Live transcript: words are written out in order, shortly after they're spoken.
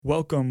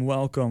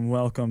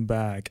Welcome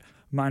back.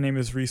 My name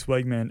is Reiss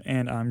Wegman,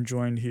 and I'm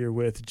joined here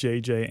with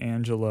JJ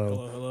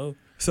Angelo. Hello.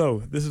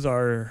 So this is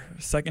our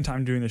second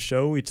time doing the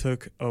show. We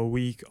took a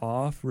week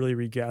off, really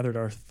regathered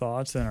our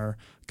thoughts, and are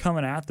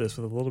coming at this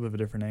with a little bit of a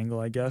different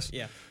angle, I guess.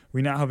 Yeah.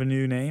 We now have a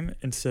new name.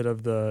 Instead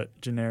of the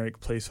generic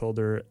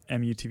placeholder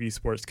MUTV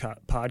Sports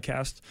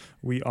Podcast,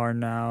 we are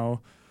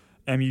now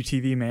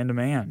MUTV Man to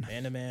Man.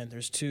 Man to Man.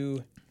 There's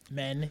two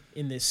men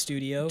in this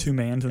studio. Two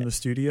mans in the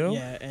studio.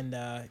 Yeah, and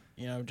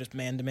just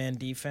man-to-man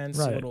defense.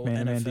 Right, little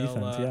man-to-man NFL,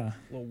 defense, yeah.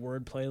 Little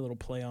wordplay, little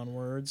play on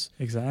words.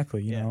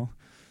 Exactly, you know.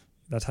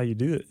 That's how you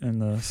do it in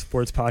the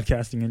sports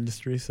podcasting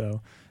industry,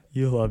 so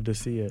you love to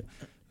see it.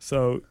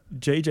 So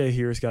JJ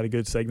here has got a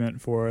good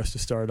segment for us to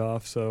start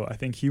off, so I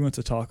think he wants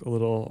to talk a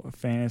little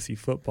fantasy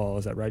football.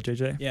 Is that right,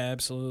 JJ? Yeah,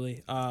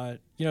 absolutely.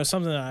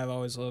 Something that I've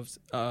always loved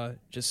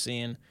just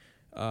seeing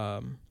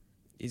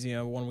is,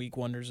 1 week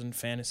wonders in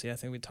fantasy. I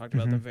think we talked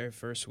about the very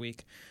first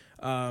week.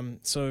 We're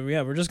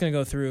just going to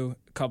go through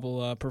a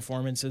couple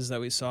performances that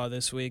we saw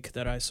this week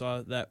that I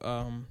saw that,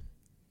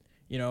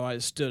 I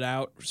stood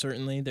out.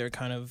 Certainly, they're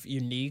kind of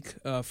unique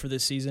for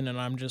this season, and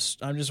I'm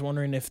just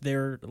wondering if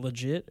they're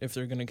legit, if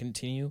they're going to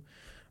continue.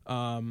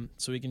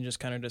 So we can just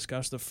kind of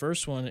discuss. The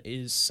first one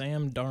is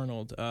Sam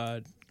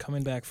Darnold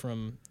coming back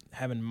from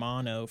having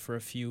mono for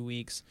a few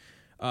weeks.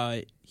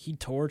 He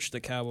torched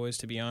the Cowboys,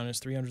 to be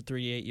honest.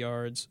 338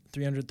 yards,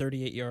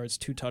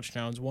 2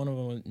 touchdowns. One of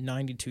them was a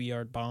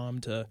 92-yard bomb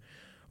to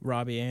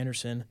Robbie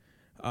Anderson.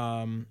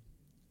 Only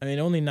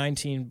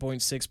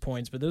 19.6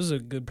 points, but this is a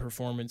good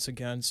performance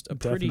against a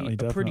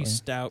pretty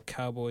stout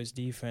Cowboys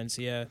defense.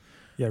 Yeah.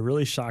 Yeah,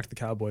 really shocked the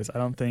Cowboys. I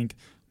don't think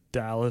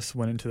Dallas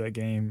went into that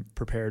game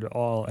prepared at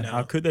all. And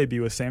how could they be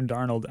with Sam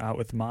Darnold out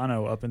with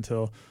mono up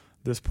until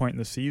this point in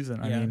the season?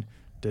 Yeah. I mean,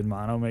 did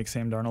mono make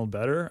Sam Darnold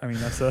better? I mean,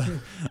 I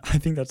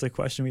think that's a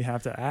question we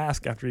have to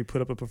ask after he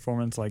put up a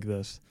performance like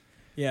this.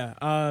 Yeah.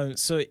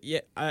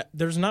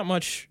 There's not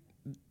much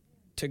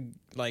to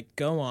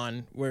go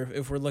on where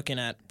if we're looking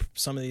at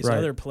some of these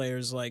other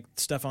players, like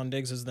Stephon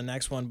Diggs is the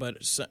next one,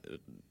 but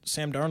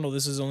Sam Darnold,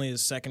 this is only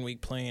his second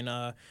week playing.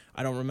 I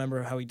don't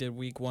remember how he did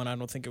week one. I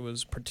don't think it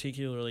was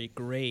particularly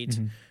great.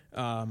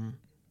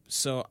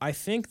 So I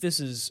think this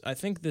is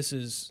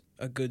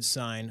a good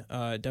sign.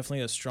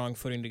 Definitely a strong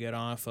footing to get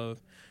off of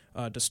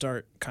to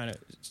start kind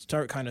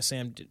of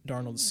Sam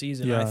Darnold's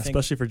season. Yeah, I think,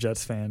 especially for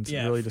Jets fans,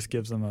 it really just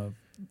gives them a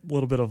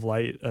little bit of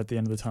light at the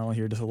end of the tunnel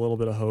here, just a little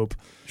bit of hope.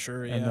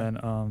 Sure, yeah. And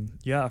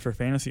then, for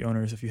fantasy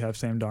owners, if you have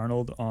Sam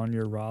Darnold on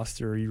your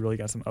roster, you really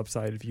got some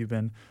upside. If you've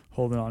been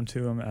holding on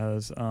to him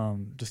as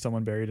just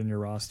someone buried in your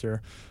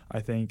roster, I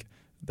think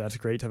that's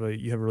great to have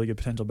you have a really good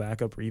potential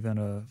backup or even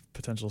a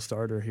potential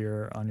starter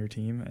here on your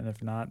team. And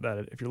if not,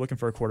 if you're looking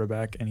for a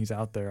quarterback and he's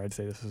out there, I'd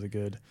say this is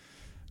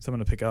someone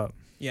to pick up.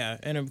 Yeah,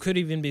 and it could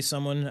even be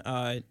someone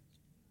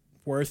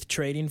worth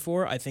trading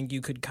for. I think you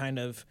could kind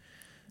of.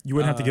 You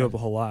wouldn't have to give up a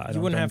whole lot.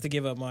 You wouldn't have to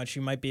give up much.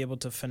 You might be able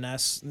to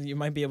finesse. You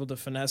might be able to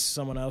finesse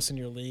someone else in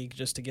your league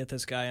just to get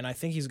this guy, and I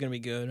think he's going to be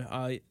good.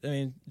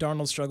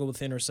 Darnold struggled with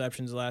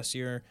interceptions last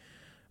year.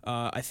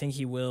 I think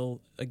he will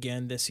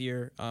again this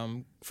year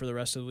for the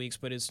rest of the weeks,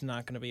 but it's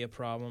not going to be a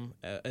problem,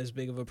 as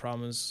big of a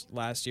problem as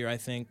last year. I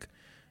think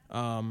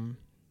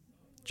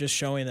just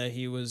showing that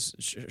he was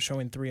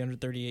showing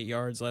 338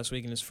 yards last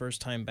week in his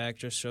first time back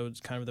just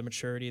showed kind of the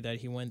maturity that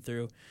he went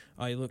through.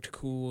 He looked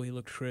cool. He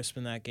looked crisp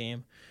in that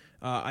game.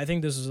 I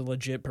think this is a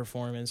legit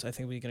performance. I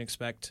think we can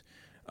expect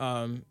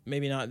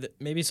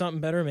maybe something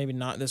better, maybe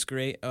not this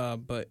great,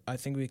 but I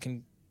think we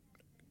can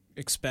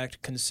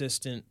expect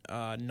consistent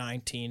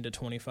 19 to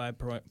 25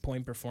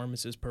 point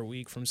performances per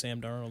week from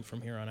Sam Darnold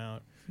from here on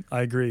out.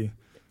 I agree.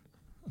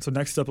 So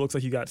next up, it looks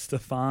like you got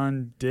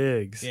Stephon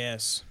Diggs.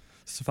 Yes.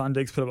 Stephon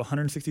Diggs put up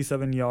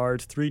 167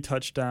 yards, 3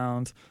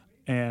 touchdowns,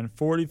 and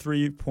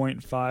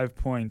 43.5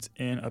 points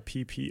in a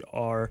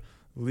PPR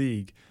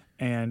league.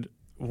 And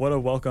what a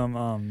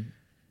welcome.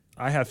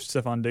 I have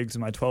Stephon Diggs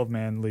in my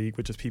 12-man league,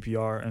 which is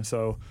PPR, and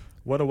so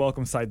what a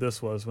welcome sight this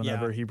was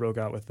whenever he broke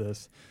out with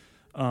this.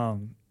 What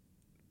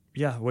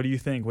do you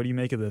think? What do you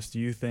make of this? Do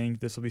you think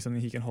this will be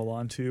something he can hold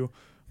on to,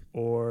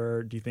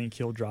 or do you think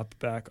he'll drop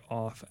back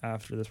off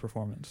after this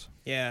performance?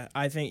 Yeah,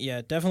 I think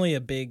definitely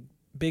a big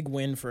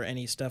win for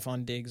any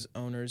Stephon Diggs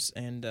owners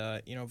and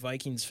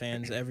Vikings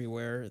fans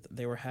everywhere.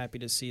 They were happy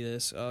to see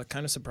this.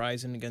 Kind of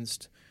surprising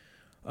against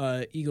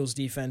Eagles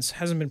defense.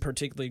 Hasn't been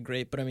particularly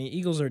great, but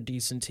Eagles are a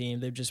decent team.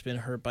 They've just been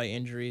hurt by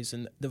injuries,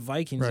 and the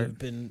Vikings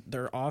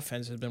their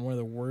offense has been one of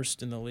the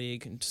worst in the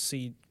league. And to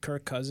see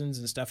Kirk Cousins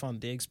and Stephon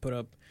Diggs put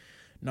up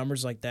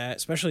numbers like that,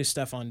 especially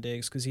Stephon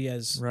Diggs, because he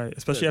has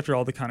especially after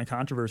all the kind of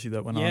controversy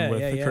that went on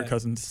with Kirk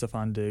Cousins,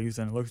 Stephon Diggs,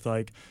 and it looked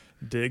like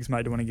Diggs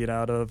might want to get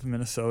out of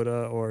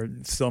Minnesota, or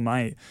still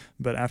might,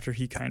 but after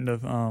he kind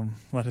of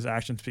let his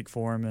actions speak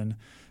for him and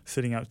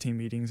sitting out team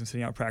meetings and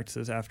sitting out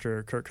practices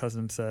after Kirk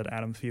Cousins said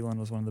Adam Thielen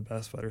was one of the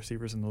best wide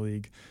receivers in the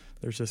league,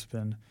 there's just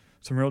been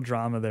some real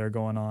drama there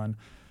going on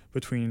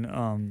between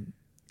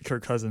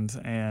Kirk Cousins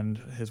and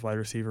his wide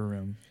receiver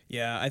room.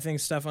 Yeah, I think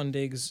Stephon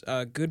Diggs,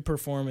 good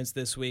performance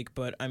this week,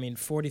 but I mean,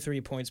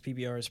 43 points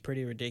PPR is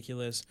pretty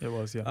ridiculous. It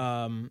was,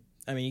 yeah.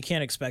 I mean, you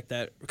can't expect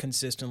that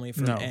consistently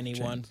from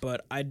anyone, chance.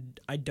 but I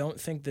don't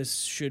think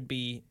this should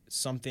be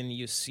something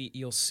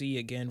you'll see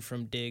again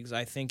from Diggs.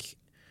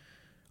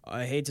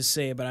 I hate to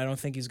say it, but I don't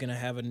think he's going to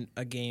have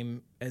a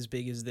game as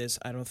big as this.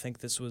 I don't think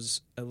this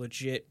was a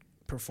legit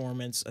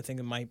performance. I think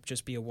it might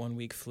just be a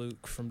 1-week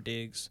fluke from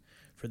Diggs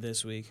for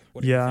this week.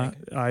 What do you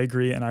think? I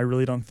agree, and I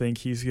really don't think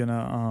he's going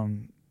to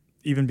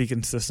even be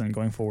consistent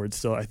going forward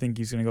still. I think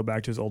he's going to go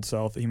back to his old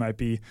self. He might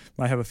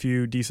have a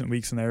few decent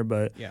weeks in there,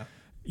 but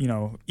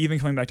even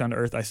coming back down to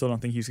earth, I still don't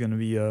think he's going to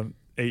be a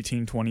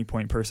 18,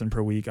 20-point person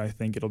per week. I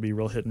think it'll be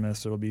real hit and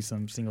miss. There'll be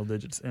some single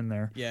digits in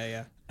there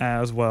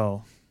as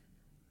well.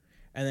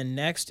 And then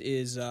next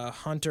is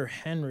Hunter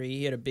Henry.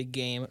 He had a big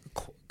game.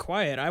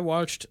 Quiet. I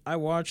watched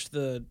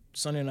the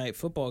Sunday Night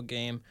Football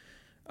game,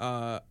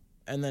 and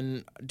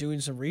then doing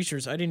some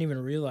research, I didn't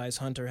even realize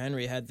Hunter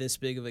Henry had this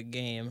big of a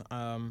game.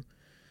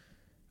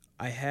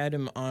 I had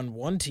him on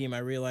one team, I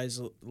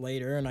realized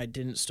later, and I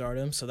didn't start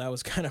him, so that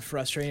was kind of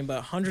frustrating. But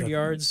 100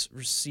 yards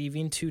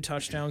receiving, 2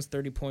 touchdowns,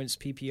 30 points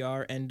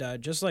PPR, and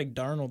just like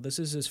Darnold, this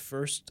is his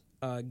first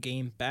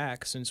game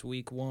back since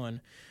week 1.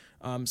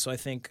 So I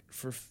think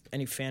for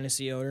any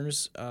fantasy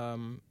owners,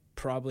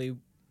 probably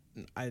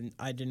I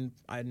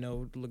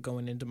know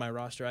going into my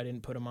roster, I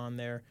didn't put him on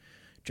there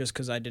just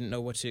because I didn't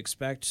know what to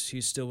expect.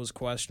 He still was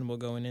questionable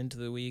going into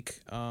the week.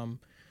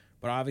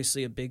 But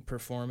obviously a big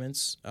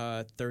performance,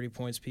 30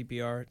 points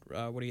PPR.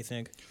 What do you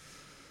think?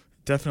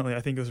 Definitely.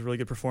 I think it was a really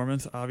good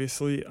performance,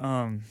 obviously.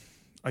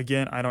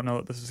 Again, I don't know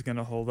if this is going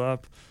to hold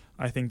up.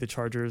 I think the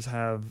Chargers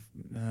have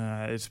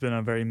it's been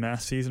a very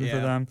mess season for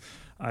them.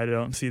 I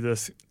don't see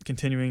this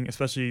continuing,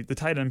 especially the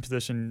tight end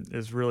position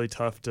is really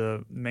tough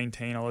to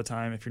maintain all the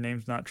time. If your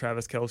name's not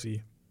Travis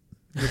Kelce,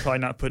 you're probably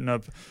not putting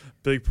up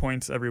big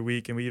points every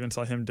week, and we even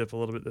saw him dip a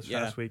little bit this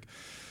past week.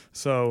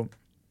 So,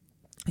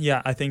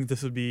 I think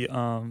this would be,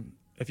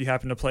 if you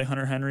happen to play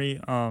Hunter Henry,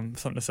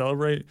 something to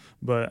celebrate,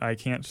 but I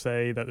can't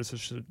say that this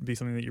should be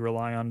something that you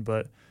rely on,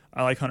 but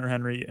I like Hunter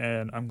Henry,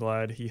 and I'm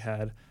glad he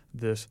had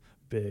this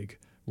big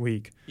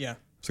week. Yeah.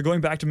 So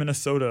going back to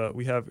Minnesota,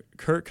 we have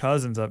Kirk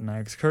Cousins up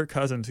next. Kirk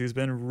Cousins, who's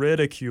been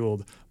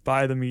ridiculed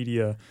by the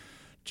media,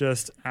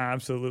 just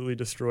absolutely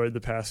destroyed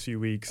the past few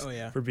weeks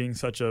for being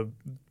such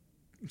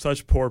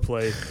poor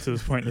play to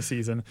this point in the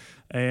season.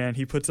 And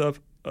he puts up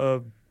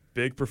a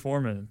big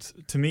performance.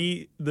 To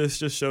me, this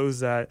just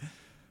shows that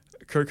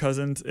Kirk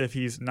Cousins, if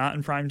he's not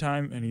in prime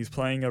time and he's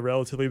playing a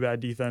relatively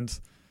bad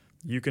defense,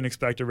 you can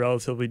expect a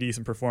relatively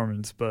decent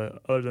performance. But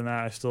other than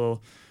that,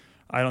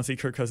 I don't see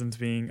Kirk Cousins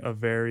being a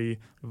very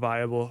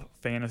viable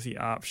fantasy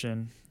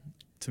option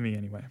to me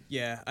anyway.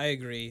 Yeah, I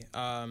agree.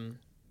 I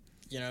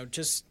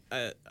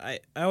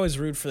always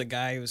root for the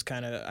guy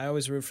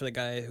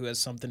who has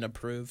something to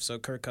prove. So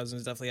Kirk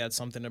Cousins definitely had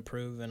something to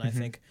prove, and I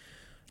think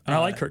and I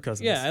like Kirk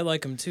Cousins. Yeah, I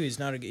like him too. He's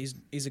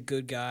a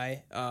good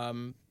guy.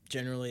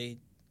 Generally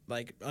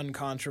like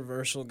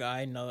uncontroversial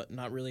guy,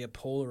 not really a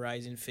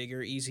polarizing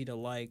figure, easy to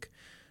like.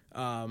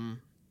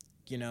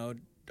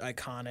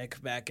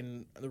 Iconic back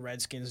in the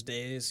Redskins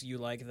days. You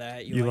like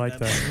that. You like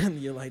that.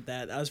 You like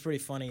that. That was pretty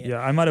funny. Yeah,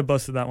 I might have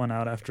busted that one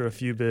out after a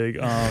few big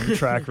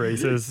track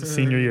races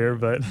senior year,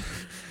 but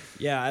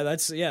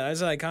that's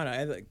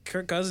iconic.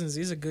 Kirk Cousins,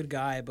 he's a good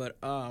guy, but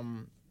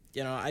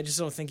I just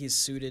don't think he's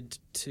suited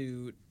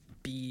to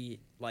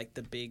be like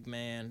the big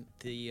man,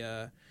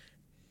 the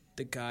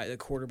guy, the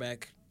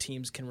quarterback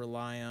teams can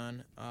rely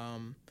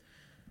on.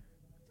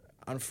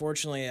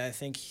 Unfortunately, I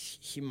think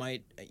he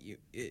might,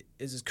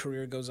 as his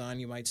career goes on,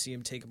 you might see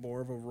him take more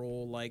of a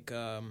role like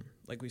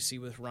we see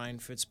with Ryan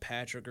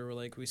Fitzpatrick or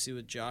like we see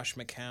with Josh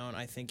McCown.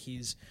 I think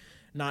he's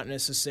not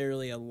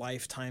necessarily a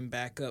lifetime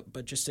backup,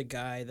 but just a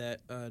guy that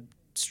a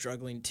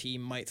struggling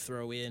team might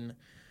throw in.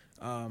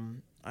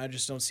 I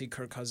just don't see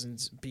Kirk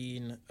Cousins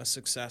being a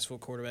successful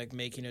quarterback,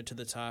 making it to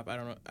the top. I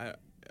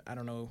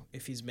don't know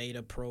if he's made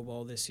a Pro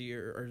Bowl this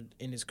year or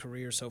in his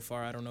career so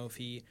far. I don't know if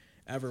he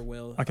ever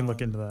will. I can look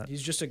into that.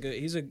 He's just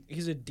he's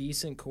a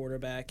decent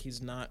quarterback.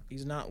 He's not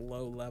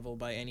low level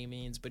by any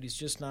means, but he's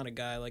just not a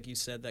guy, like you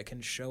said, that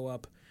can show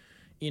up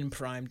in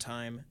prime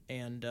time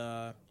and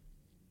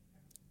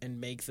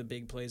make the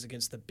big plays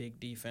against the big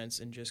defense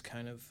and just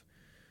kind of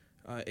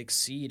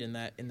exceed in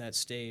that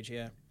stage.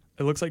 Yeah.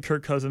 It looks like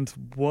Kirk Cousins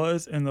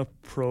was in the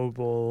Pro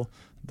Bowl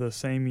the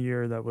same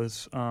year that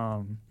was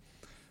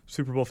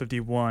Super Bowl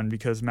 51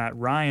 because Matt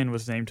Ryan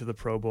was named to the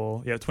Pro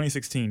Bowl. Yeah,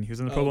 2016. He was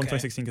in the Pro Bowl in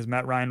 2016 because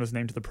Matt Ryan was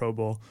named to the Pro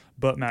Bowl,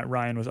 but Matt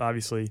Ryan was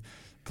obviously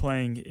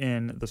playing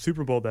in the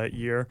Super Bowl that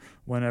year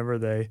whenever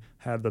they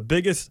had the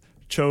biggest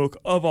choke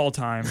of all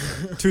time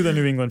to the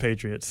New England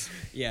Patriots.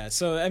 Yeah,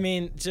 so, I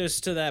mean,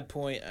 just to that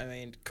point, I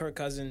mean, Kirk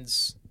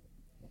Cousins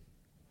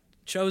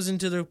chosen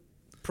to the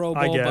Pro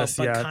Bowl, but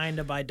kind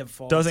of by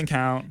default. Doesn't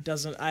count.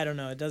 I don't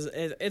know. It doesn't.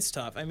 It's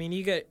tough. I mean,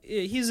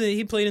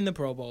 he played in the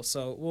Pro Bowl,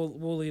 so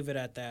we'll leave it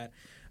at that.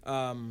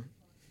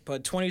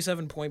 But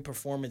 27-point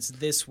performance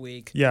this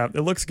week. Yeah,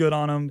 it looks good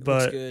on him,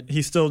 but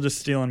he's still just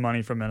stealing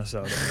money from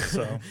Minnesota.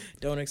 So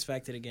don't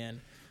expect it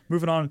again.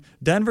 Moving on,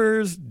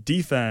 Denver's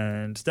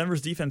defense.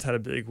 Denver's defense had a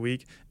big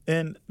week,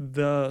 and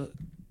the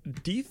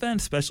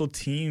defense special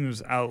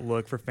teams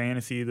outlook for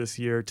fantasy this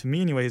year, to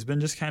me anyway, has been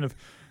just kind of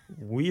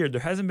weird.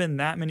 There hasn't been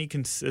that many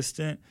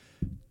consistent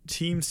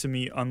teams to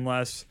me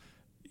unless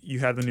you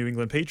have the New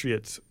England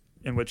Patriots,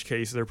 in which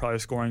case they're probably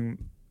scoring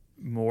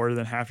more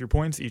than half your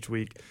points each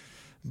week.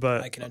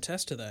 But I can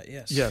attest to that,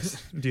 yes.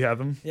 Yes. Do you have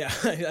them? Yeah,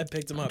 I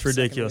picked them up. It's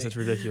ridiculous. It's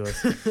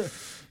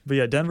ridiculous. But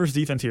yeah, Denver's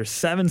defense here,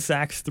 7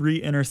 sacks,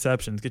 3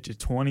 interceptions, get you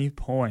 20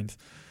 points.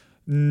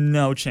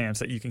 No chance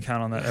that you can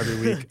count on that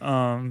every week.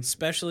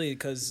 Especially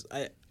because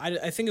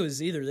I think it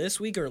was either this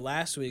week or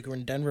last week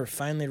when Denver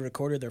finally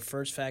recorded their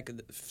first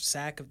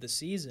sack of the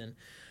season.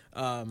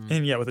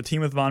 And yeah, with a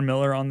team with Von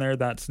Miller on there,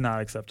 that's not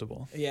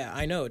acceptable. Yeah,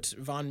 I know. It's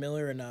Von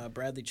Miller and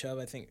Bradley Chubb.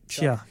 I think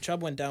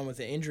Chubb went down with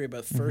an injury,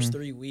 but first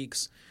 3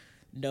 weeks,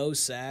 no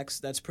sacks.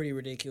 That's pretty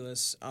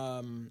ridiculous.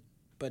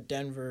 But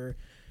Denver,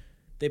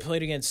 they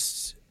played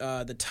against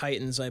the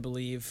Titans, I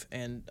believe,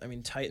 and I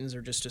mean Titans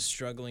are just a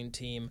struggling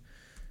team.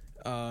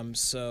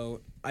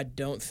 So I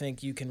don't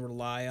think you can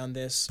rely on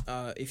this.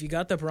 If you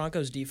got the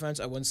Broncos defense,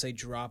 I wouldn't say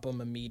drop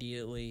them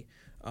immediately.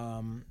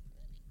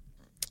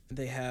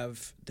 They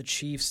have the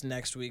Chiefs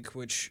next week,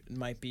 which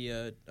might be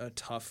a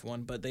tough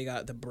one, but they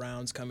got the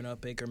Browns coming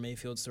up. Baker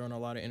Mayfield's throwing a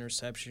lot of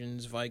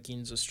interceptions.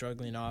 Vikings, a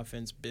struggling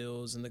offense.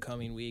 Bills in the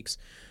coming weeks.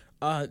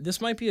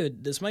 This might be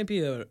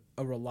a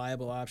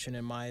reliable option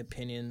in my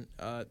opinion.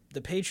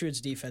 The Patriots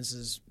defense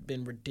has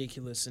been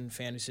ridiculous in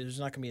fantasy. There's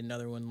not going to be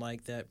another one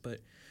like that, but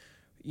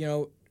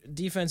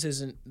defense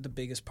isn't the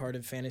biggest part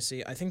of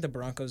fantasy. I think the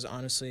Broncos,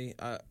 honestly,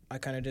 I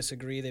kind of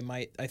disagree.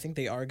 I think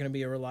they are going to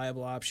be a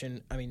reliable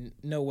option. I mean,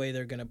 no way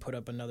they're going to put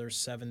up another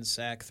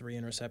 7-sack,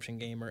 3-interception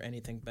game or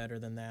anything better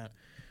than that.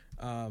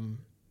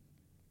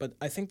 But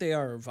I think they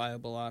are a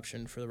viable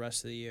option for the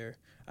rest of the year.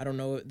 I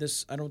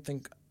don't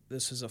think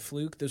this is a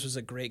fluke. This was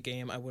a great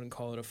game. I wouldn't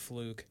call it a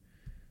fluke.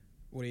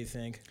 What do you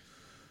think?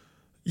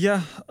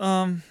 Yeah,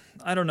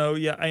 I don't know.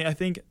 Yeah, I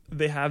think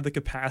they have the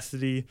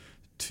capacity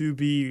to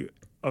be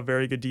a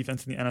very good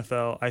defense in the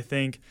NFL. I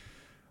think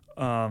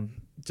to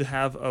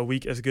have a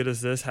week as good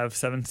as this, have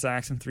 7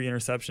 sacks and 3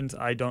 interceptions,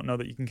 I don't know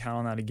that you can count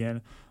on that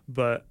again.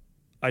 But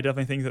I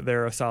definitely think that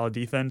they're a solid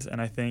defense,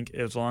 and I think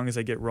as long as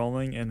they get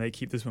rolling and they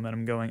keep this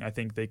momentum going, I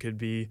think they could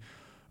be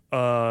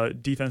a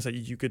defense that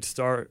you could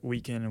start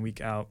week in and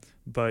week out,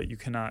 but you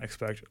cannot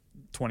expect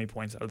 20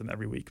 points out of them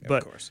every week. Yeah,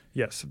 but of course.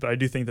 Yes, but I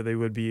do think that they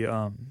would be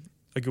a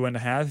good one to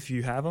have if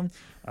you have them.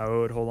 I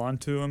would hold on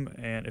to them,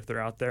 and if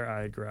they're out there,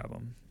 I'd grab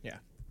them. Yeah.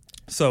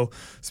 So,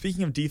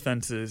 speaking of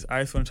defenses,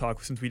 I just want to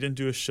talk, since we didn't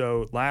do a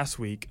show last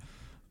week,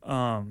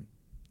 in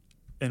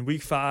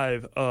week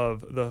 5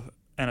 of the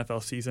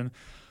NFL season,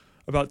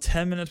 about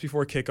 10 minutes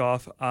before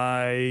kickoff,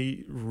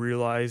 I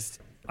realized,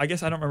 I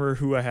guess I don't remember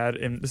who I had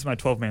this is my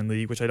 12-man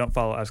league, which I don't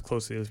follow as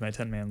closely as my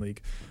 10-man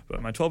league,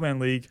 but my 12-man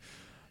league,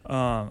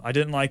 I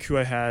didn't like who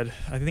I had.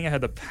 I think I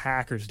had the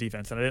Packers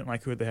defense, and I didn't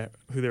like who they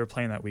were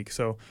playing that week.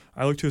 So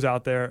I looked who's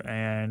out there,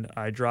 and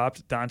I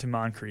dropped Dante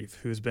Moncrief,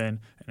 who's been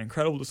an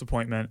incredible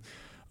disappointment.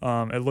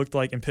 It looked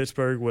like in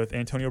Pittsburgh with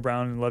Antonio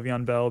Brown and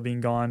Le'Veon Bell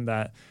being gone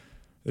that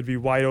it'd be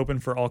wide open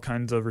for all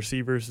kinds of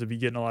receivers to be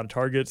getting a lot of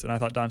targets, and I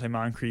thought Dante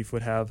Moncrief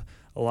would have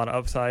a lot of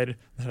upside.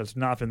 That has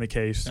not been the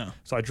case. No.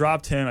 So I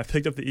dropped him. I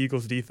picked up the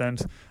Eagles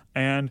defense,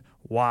 and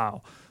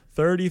wow,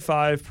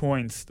 35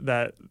 points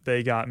that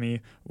they got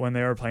me when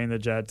they were playing the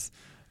Jets.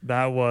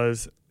 That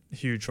was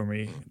huge for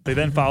me. They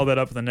then followed that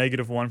up with a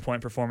negative 1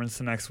 point performance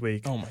the next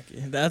week. Oh my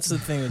God. That's the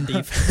thing with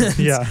defense.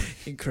 Yeah.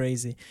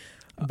 Crazy.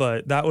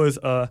 But that was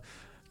a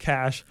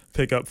cash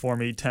pickup for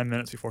me 10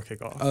 minutes before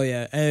kickoff. Oh,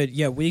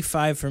 yeah. Week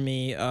 5 for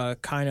me,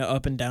 kind of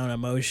up and down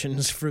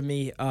emotions for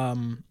me.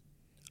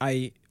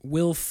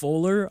 Will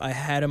Fuller, I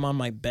had him on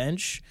my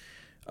bench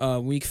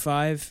week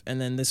 5,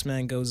 and then this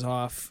man goes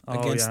off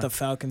against the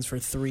Falcons for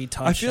 3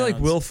 touchdowns. I feel like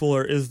Will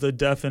Fuller is the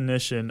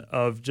definition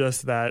of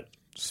just that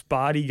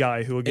spotty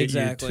guy who will get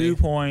you 2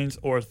 points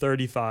or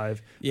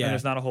 35, and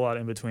there's not a whole lot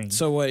in between.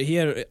 So what he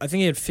had, I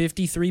think he had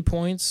 53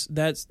 points.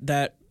 That's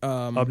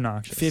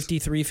obnoxious.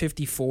 53,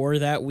 54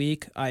 that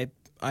week. I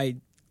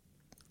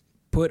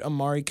put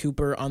Amari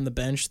Cooper on the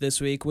bench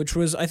this week, which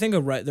was, I think,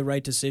 the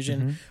right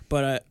decision. Mm-hmm.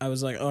 But I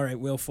was like, all right,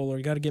 Will Fuller,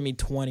 you got to give me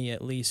 20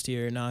 at least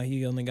here. Now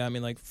he only got me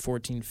like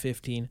 14,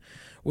 15,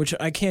 which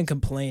I can't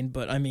complain.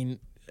 But, I mean,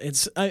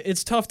 it's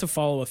tough to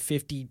follow a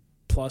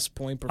 50-plus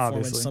point performance,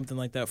 obviously. Something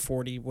like that,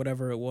 40,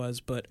 whatever it was.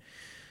 But,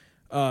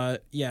 I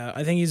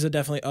think he's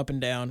definitely up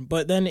and down.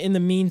 But then in the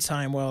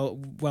meantime, while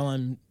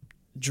I'm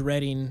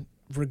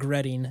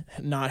regretting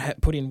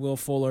not putting Will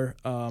Fuller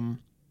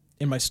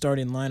in my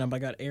starting lineup, I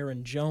got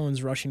Aaron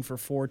Jones rushing for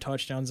 4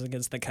 touchdowns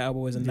against the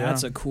Cowboys, and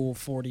that's a cool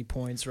 40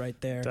 points right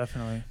there.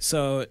 Definitely.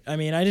 So, I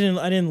mean, I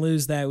didn't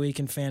lose that week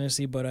in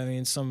fantasy, but I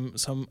mean, some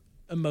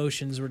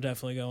emotions were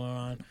definitely going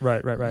on.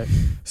 Right.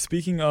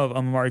 Speaking of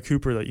Amari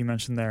Cooper that you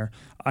mentioned there,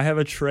 I have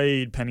a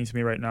trade pending to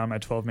me right now in my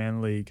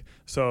 12-man league.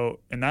 So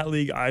in that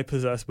league, I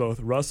possess both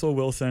Russell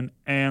Wilson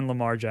and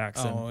Lamar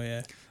Jackson. Oh,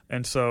 yeah.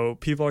 And so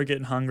people are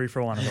getting hungry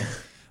for one of them.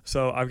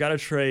 So I've got a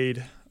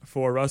trade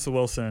for Russell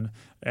Wilson,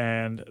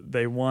 and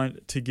they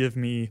want to give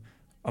me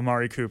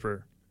Amari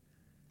Cooper.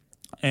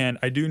 And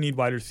I do need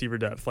wide receiver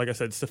depth. Like I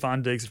said,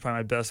 Stephon Diggs is probably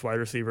my best wide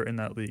receiver in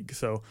that league.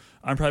 So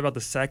I'm probably about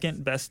the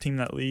second best team in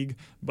that league,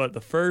 but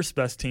the first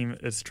best team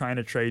is trying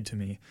to trade to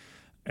me.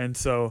 And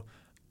so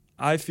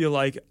I feel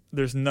like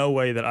there's no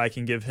way that I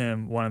can give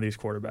him one of these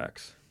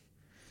quarterbacks.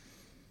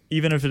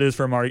 Even if it is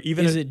for Amari.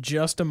 Is it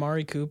just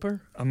Amari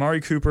Cooper? Amari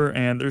Cooper,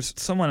 and there's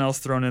someone else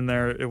thrown in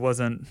there. It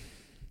wasn't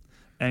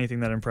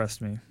anything that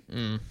impressed me.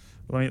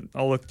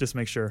 I'll look just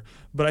make sure.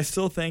 But I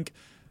still think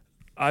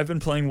I've been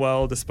playing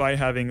well despite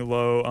having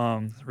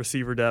low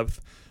receiver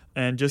depth,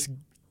 and just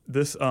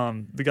this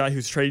the guy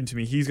who's trading to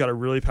me, he's got a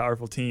really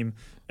powerful team,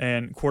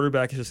 and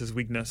quarterback is just his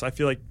weakness. I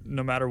feel like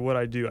no matter what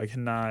I do, I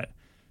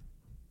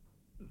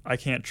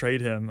can't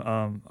trade him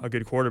a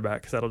good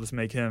quarterback because that'll just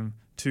make him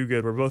too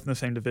good. We're both in the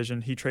same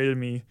division. He traded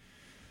me,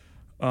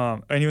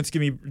 and he wants to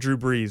give me Drew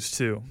Brees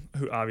too,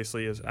 who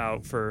obviously is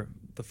out for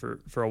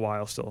a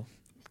while still.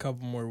 A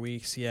couple more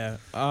weeks, yeah.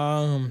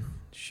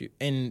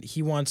 And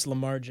he wants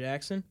Lamar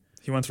Jackson.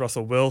 He wants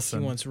Russell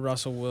Wilson.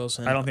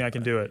 I don't think I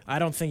can do it. I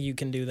don't think you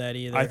can do that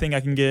either. I think I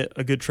can get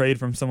a good trade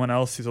from someone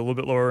else who's a little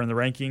bit lower in the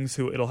rankings,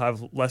 who it'll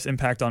have less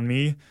impact on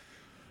me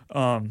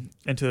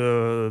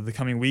into the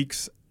coming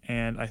weeks,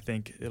 and I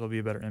think it'll be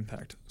a better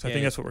impact. So I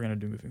think that's what we're going to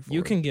do moving forward.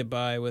 You can get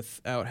by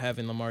without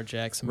having Lamar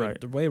Jackson, but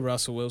right. The way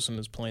Russell Wilson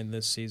is playing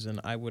this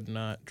season, I would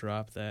not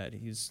drop that.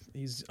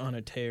 He's on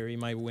a tear. He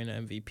might win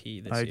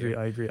MVP this year.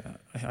 I agree.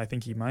 I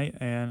think he might,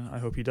 and I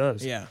hope he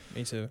does. Yeah,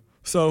 me too.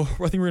 So I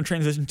think we're going to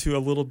transition to a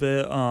little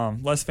bit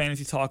less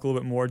fantasy talk, a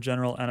little bit more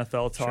general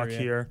NFL talk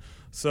here.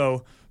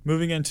 So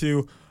moving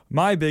into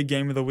my big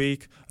game of the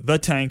week, the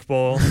Tank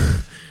Bowl.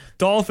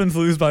 Dolphins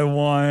lose by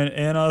 1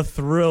 in a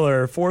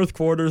thriller, fourth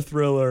quarter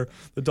thriller.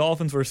 The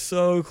Dolphins were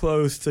so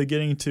close to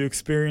getting to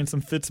experience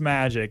some Fitz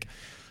magic.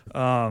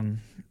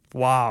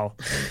 Wow.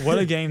 What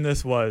a game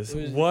this was.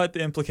 What the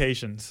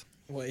implications.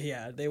 Well,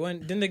 yeah,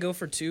 didn't they go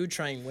for 2,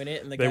 try and win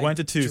it? And they went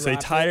to 2, so they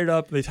tied it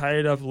up. They tied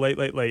it up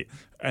late,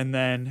 and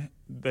then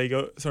they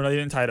go. So no, they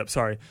didn't tie it up.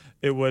 Sorry,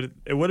 it would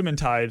have been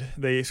tied.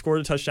 They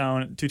scored a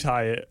touchdown to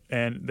tie it,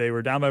 and they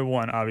were down by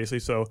 1, obviously.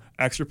 So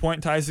extra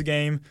point ties the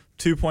game,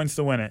 2 points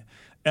to win it.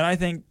 And I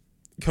think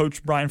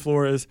Coach Brian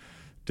Flores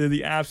did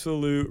the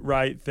absolute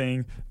right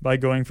thing by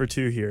going for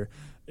 2 here.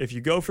 If you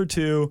go for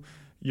 2,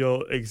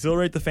 you'll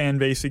exhilarate the fan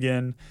base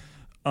again.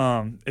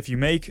 If you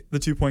make the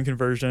 2-point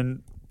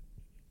conversion,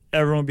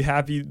 everyone will be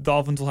happy.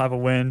 Dolphins will have a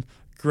win.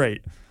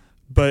 Great.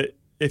 But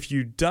if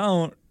you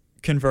don't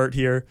convert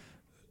here,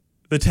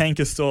 the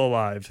tank is still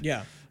alive.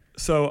 Yeah.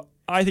 So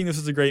I think this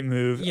is a great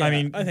move. Yeah, I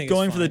mean,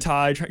 going for the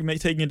tie,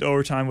 taking it to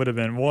overtime would have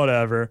been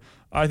whatever.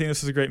 I think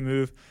this is a great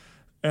move.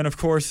 And, of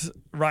course,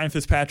 Ryan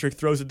Fitzpatrick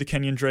throws it to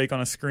Kenyon Drake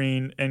on a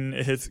screen, and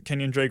it hits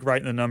Kenyon Drake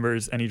right in the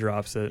numbers, and he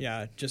drops it.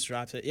 Yeah, just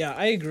drops it. Yeah,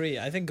 I agree.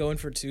 I think going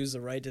for 2 is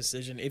the right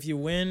decision. If you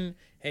win,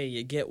 hey,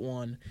 you get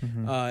 1.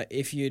 Mm-hmm.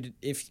 If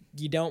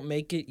you don't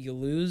make it, you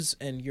lose,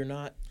 and you're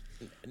not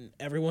 –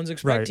 everyone's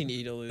expecting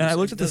you to lose. And I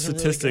looked at the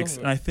statistics,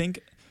 and I think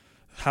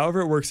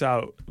however it works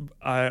out,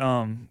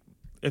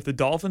 if the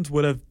Dolphins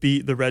would have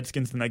beat the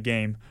Redskins in that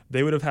game,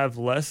 they would have had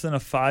less than a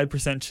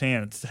 5%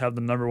 chance to have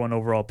the number 1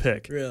 overall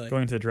pick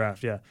going into the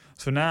draft. Yeah.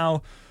 So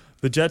now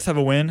the Jets have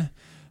a win.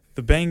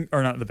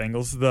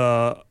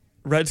 The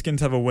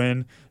Redskins have a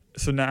win.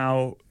 So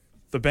now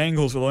the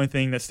Bengals are the only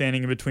thing that's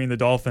standing in between the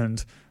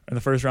Dolphins and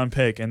the first-round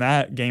pick, and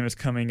that game is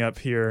coming up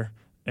here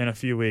in a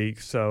few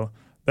weeks. So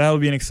that'll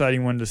be an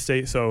exciting one to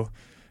stay. So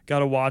got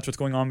to watch what's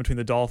going on between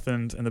the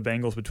Dolphins and the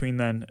Bengals between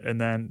then, and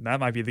then that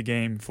might be the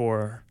game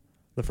for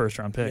the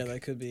first-round pick. Yeah,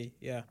 that could be,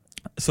 yeah.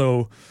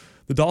 So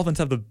the Dolphins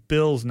have the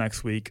Bills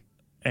next week,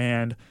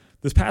 and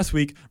this past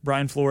week,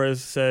 Brian Flores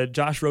said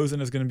Josh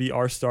Rosen is going to be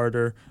our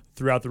starter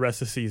throughout the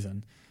rest of the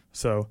season.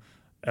 So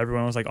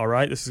everyone was like, all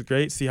right, this is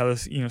great. See how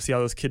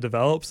this kid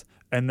develops.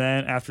 And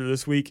then after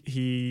this week,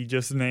 he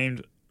just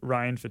named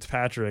Ryan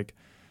Fitzpatrick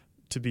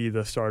to be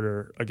the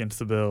starter against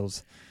the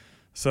Bills.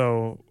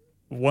 So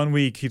 1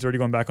 week, he's already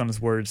going back on his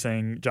word,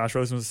 saying Josh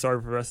Rosen was the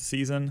starter for the rest of the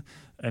season,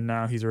 and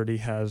now he's already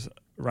has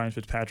Ryan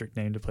Fitzpatrick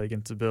named to play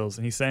against the Bills.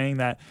 And he's saying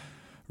that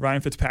Ryan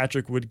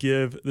Fitzpatrick would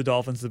give the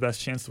Dolphins the best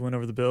chance to win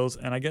over the Bills,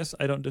 and I guess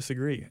I don't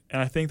disagree.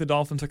 And I think the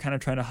Dolphins are kind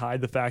of trying to hide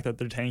the fact that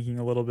they're tanking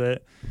a little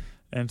bit,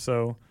 and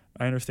so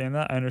I understand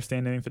that. I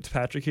understand naming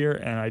Fitzpatrick here,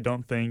 and I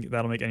don't think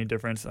that'll make any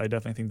difference. I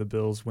definitely think the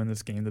Bills win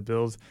this game. The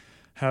Bills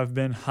have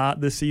been hot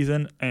this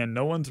season, and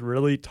no one's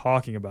really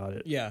talking about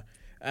it. Yeah.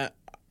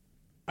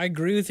 I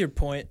agree with your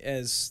point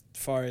as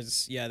far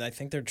as, I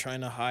think they're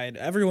trying to hide.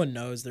 Everyone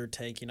knows they're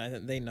tanking. I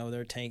think they know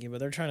they're tanking, but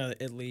they're trying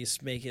to at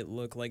least make it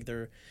look like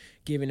they're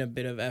giving a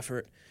bit of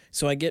effort.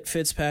 So I get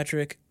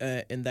Fitzpatrick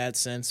in that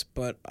sense,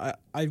 but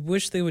I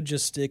wish they would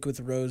just stick with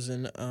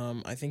Rosen.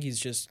 I think he's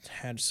just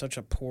had such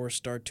a poor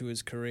start to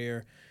his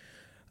career.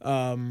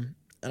 And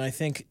I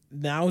think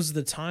now's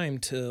the time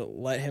to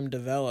let him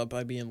develop.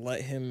 I mean,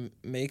 let him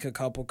make a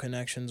couple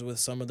connections with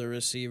some of the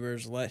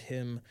receivers. Let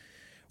him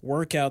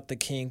work out the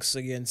kinks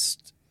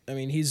against. I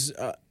mean, he's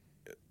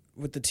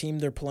with the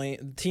teams they're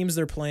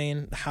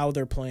playing, how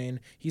they're playing.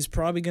 He's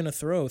probably going to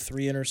throw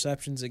 3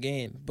 interceptions a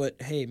game.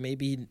 But hey,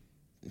 maybe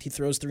he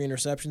throws 3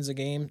 interceptions a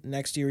game.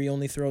 Next year, he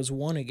only throws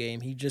 1 a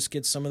game. He just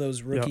gets some of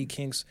those rookie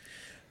kinks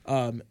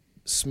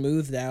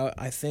smoothed out.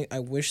 I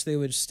wish they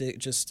would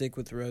stick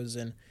with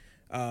Rosen.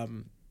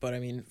 But I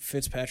mean,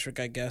 Fitzpatrick,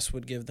 I guess,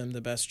 would give them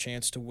the best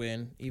chance to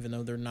win, even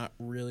though they're not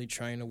really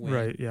trying to win.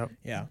 Right. Yeah.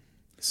 Yeah.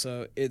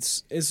 So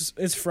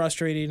it's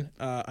frustrating.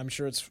 I'm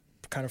sure it's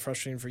kind of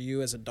frustrating for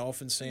you as a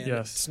Dolphins fan.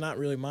 Yes. It's not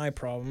really my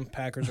problem.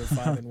 Packers are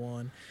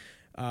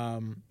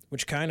 5-1,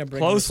 which kind of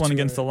brings close us one to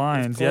against the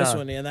Lions. Close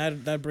one,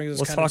 and that brings us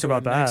Let's kind of talk to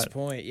about our next that.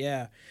 point.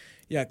 Yeah,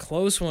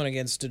 close one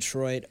against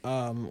Detroit.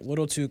 A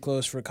little too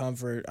close for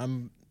comfort.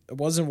 I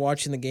wasn't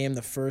watching the game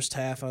the first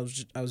half. I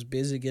was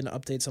busy getting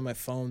updates on my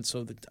phone,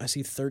 so I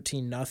see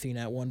 13-0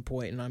 at one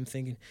point, and I'm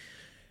thinking,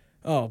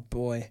 oh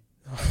boy,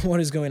 what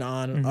is going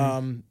on?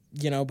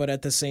 Mm-hmm. But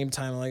at the same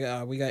time,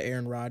 like we got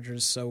Aaron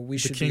Rodgers, so we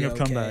should king be of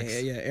okay.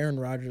 comebacks. Yeah, Aaron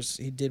Rodgers,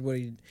 he did what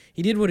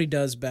he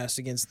does best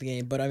against the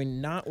game. But I mean,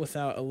 not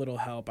without a little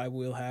help. I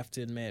will have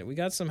to admit, we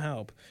got some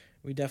help.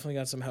 We definitely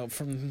got some help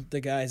from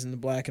the guys in the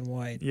black and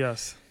white.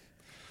 Yes.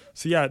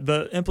 So, yeah,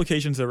 the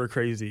implications there were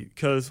crazy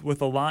because with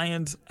the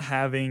Lions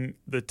having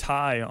the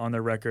tie on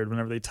their record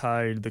whenever they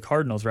tied the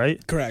Cardinals,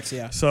 right? Correct,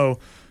 yeah. So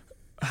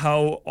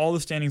how all the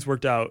standings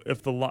worked out,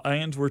 if the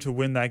Lions were to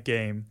win that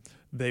game,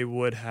 they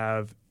would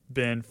have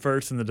been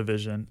first in the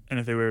division. And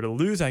if they were to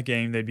lose that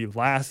game, they'd be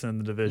last in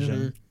the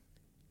division.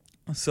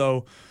 Mm-hmm.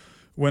 So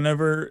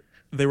whenever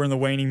they were in the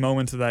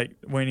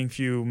waning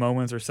few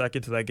moments or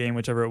seconds of that game,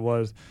 whichever it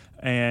was,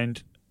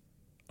 and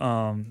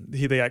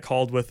they got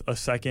called with a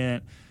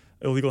second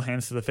illegal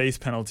hands to the face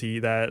penalty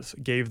that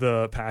gave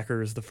the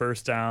Packers the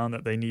first down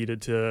that they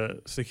needed to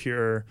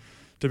secure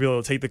to be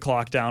able to take the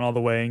clock down all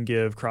the way and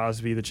give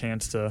Crosby the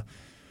chance to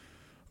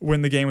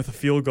win the game with a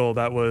field goal.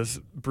 That was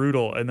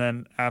brutal. And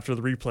then after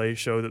the replay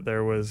showed that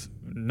there was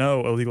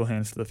no illegal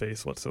hands to the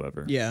face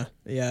whatsoever. Yeah,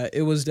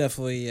 it was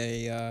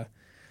definitely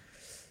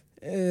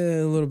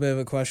a little bit of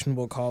a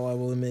questionable call, I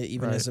will admit,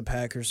 even as a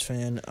Packers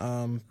fan.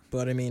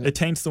 But I mean, it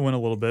taints the win a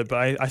little bit,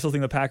 but I still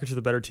think the Packers are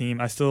the better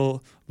team. I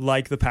still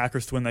like the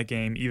Packers to win that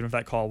game, even if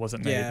that call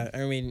wasn't made. Yeah,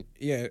 I mean,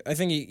 I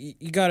think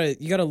you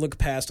gotta look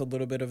past a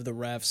little bit of the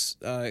refs,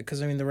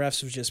 because I mean the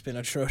refs have just been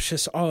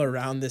atrocious all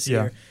around this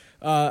year.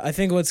 I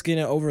think what's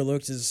getting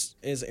overlooked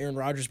is Aaron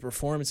Rodgers'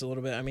 performance a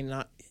little bit. I mean,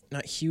 not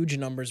huge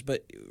numbers,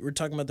 but we're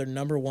talking about their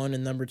number 1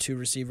 and number 2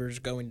 receivers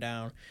going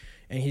down,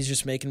 and he's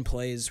just making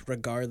plays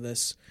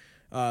regardless.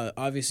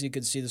 Obviously, you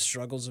could see the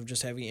struggles of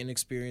just having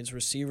inexperienced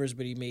receivers,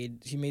 but he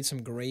made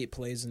some great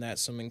plays in that,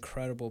 some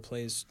incredible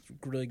plays,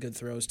 really good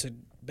throws to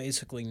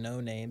basically no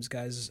names,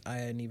 guys I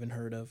hadn't even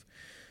heard of.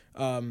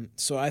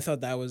 So I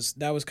thought that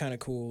was kind of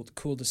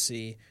cool to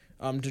see.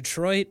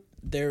 Detroit,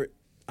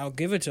 I'll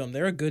give it to them.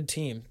 They're a good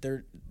team.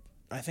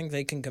 I think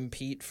they can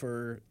compete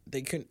the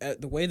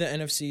way the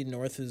NFC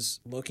North is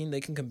looking,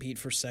 they can compete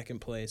for second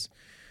place.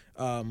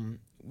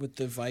 With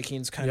the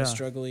Vikings kind of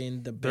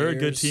struggling, the Bears, they're a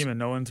good team, and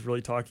no one's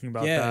really talking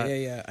about that.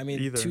 Yeah. I mean,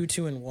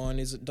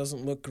 2-2-1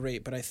 doesn't look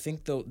great, but I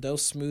think they'll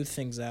smooth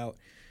things out.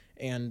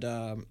 And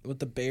with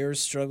the Bears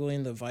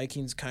struggling, the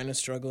Vikings kind of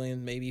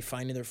struggling, maybe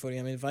finding their footing.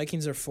 I mean, the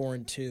Vikings are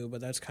 4-2, but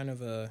that's kind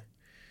of a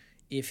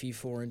iffy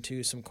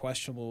 4-2.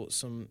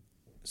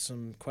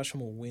 Some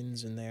questionable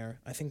wins in there.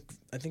 I think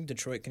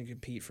Detroit can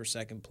compete for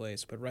second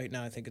place, but right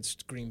now I think it's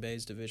Green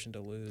Bay's division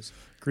to lose.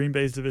 Green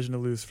Bay's division to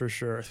lose for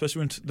sure, especially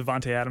when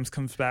Devontae Adams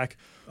comes back.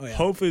 Oh, yeah.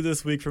 Hopefully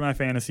this week for my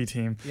fantasy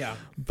team. Yeah.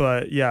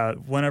 But yeah,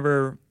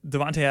 whenever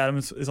Devontae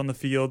Adams is on the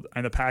field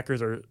and the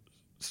Packers are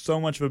so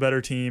much of a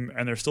better team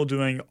and they're still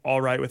doing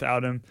all right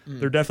without him,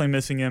 they're definitely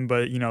missing him,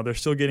 but they're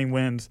still getting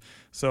wins.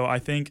 So I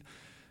think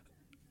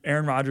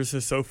Aaron Rodgers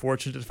is so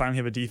fortunate to finally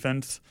have a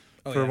defense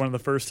for one of the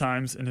first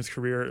times in his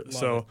career.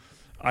 Love it.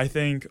 I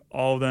think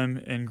all of them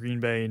in Green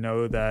Bay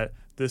know that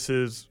this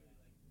is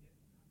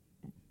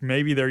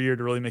maybe their year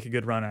to really make a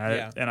good run at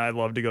it, and I'd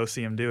love to go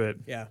see him do it.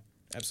 Yeah,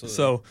 absolutely.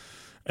 So,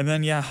 and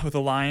then, with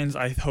the Lions,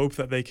 I hope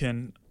that they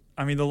can –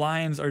 I mean, the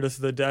Lions are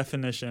just the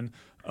definition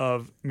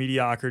of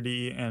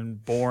mediocrity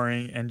and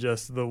boring and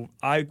just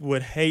I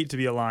would hate to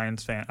be a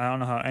Lions fan. I don't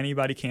know how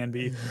anybody can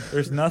be.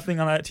 There's nothing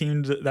on that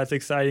team that's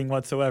exciting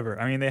whatsoever.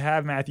 I mean, they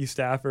have Matthew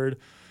Stafford.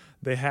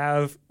 They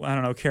have,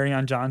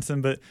 Kerryon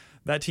Johnson, but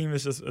that team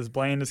is just as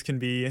bland as can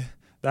be.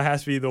 That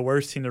has to be the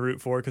worst team to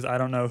root for because I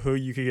don't know who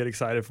you could get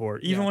excited for.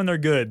 Even when they're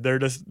good, they're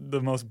just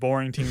the most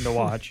boring team to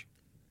watch.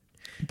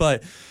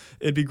 But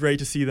it'd be great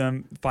to see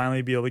them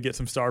finally be able to get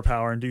some star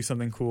power and do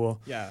something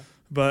cool. Yeah.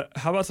 But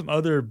how about some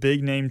other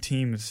big-name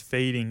teams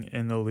fading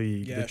in the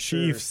league? Yeah, the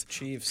Chiefs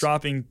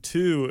dropping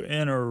 2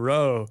 in a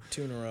row.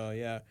 2 in a row,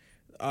 yeah.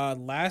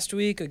 Last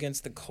week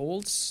against the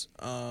Colts,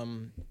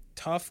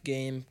 tough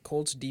game.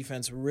 Colts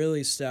defense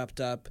really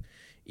stepped up,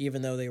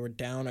 even though they were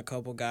down a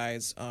couple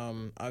guys.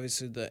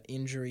 Obviously, the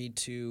injury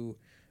to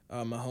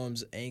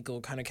Mahomes'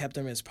 ankle kind of kept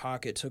him in his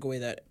pocket, took away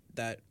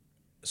that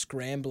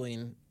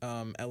scrambling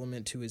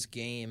element to his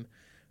game,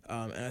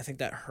 and I think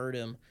that hurt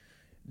him.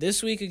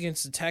 This week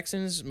against the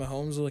Texans,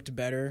 Mahomes looked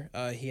better.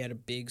 He had a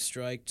big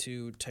strike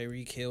to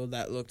Tyreek Hill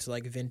that looked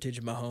like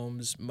vintage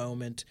Mahomes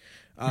moment.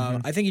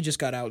 I think he just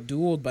got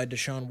outdueled by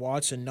Deshaun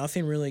Watson.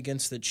 Nothing really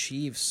against the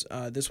Chiefs.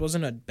 This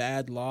wasn't a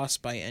bad loss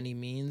by any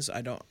means.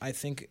 I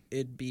think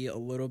it'd be a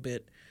little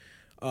bit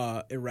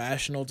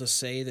irrational to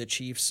say the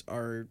Chiefs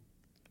are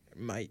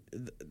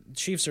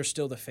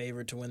still the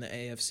favorite to win the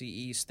AFC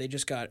East. They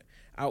just got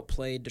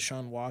outplayed.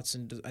 Deshaun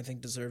Watson, I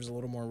think, deserves a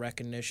little more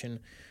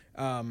recognition.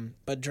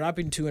 But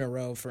dropping 2 in a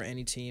row for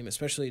any team,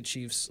 especially the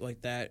Chiefs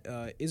like that,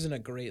 isn't a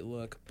great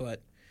look.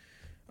 But,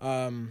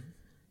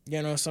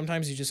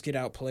 sometimes you just get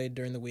outplayed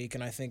during the week,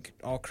 and I think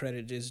all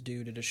credit is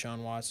due to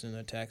Deshaun Watson and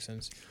the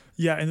Texans.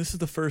 Yeah, and this is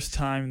the first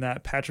time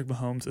that Patrick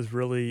Mahomes is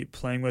really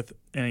playing with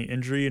any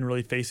injury and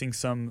really facing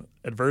some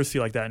adversity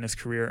like that in his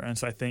career. And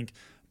so I think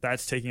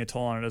that's taking a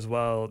toll on it as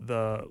well.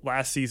 The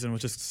last season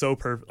was just so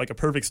like a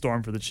perfect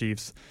storm for the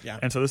Chiefs. Yeah.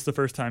 And so this is the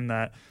first time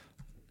that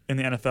in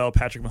the NFL,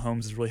 Patrick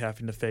Mahomes is really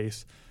having to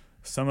face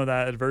some of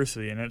that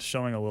adversity, and it's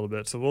showing a little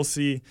bit. So we'll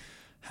see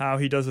how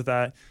he does with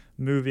that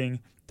moving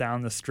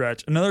down the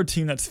stretch. Another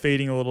team that's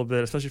fading a little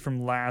bit, especially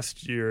from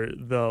last year,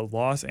 the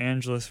Los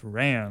Angeles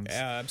Rams.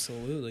 Yeah,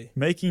 absolutely.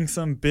 Making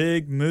some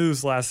big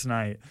moves last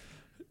night,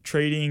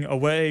 trading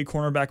away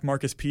cornerback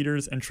Marcus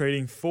Peters and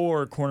trading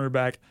for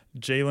cornerback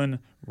Jalen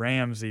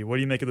Ramsey. What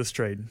do you make of this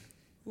trade?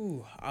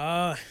 Ooh,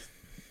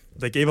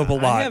 they gave up a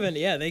lot.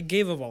 They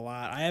gave up a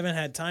lot. I haven't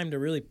had time to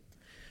really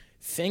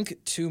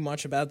think too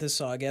much about this,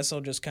 so I guess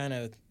I'll just kind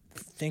of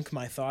think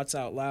my thoughts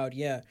out loud.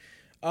 Yeah.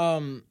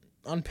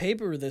 On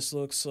paper, this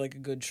looks like a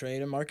good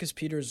trade. And Marcus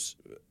Peters,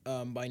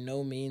 by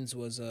no means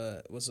was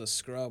a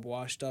scrub,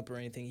 washed up or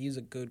anything. He's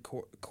a good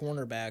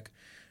cornerback.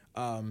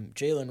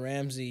 Jalen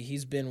Ramsey,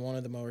 he's been one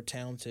of the more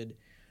talented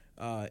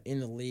in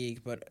the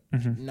league, but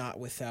not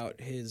without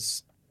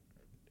his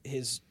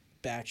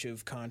batch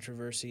of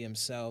controversy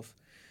himself.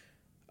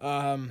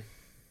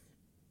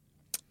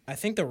 I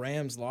think the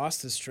Rams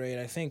lost this trade.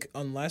 I think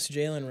unless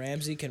Jalen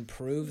Ramsey can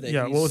prove that he's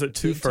what was it,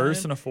 2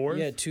 firsts and a 4th?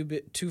 Yeah,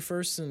 two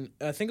firsts and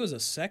I think it was a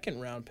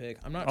second-round pick.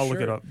 I'm not sure. I'll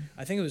look it up.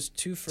 I think it was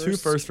 2 firsts. 2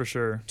 firsts for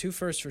sure. 2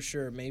 firsts for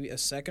sure, maybe a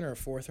second or a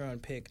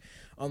 4th-round pick.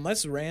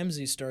 Unless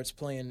Ramsey starts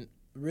playing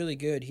really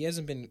good. He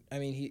hasn't been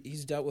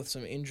he's dealt with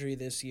some injury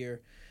this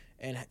year,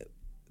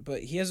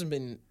 but he hasn't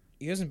been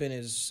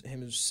his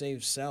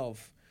saved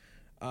self.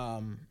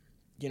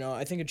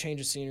 I think a change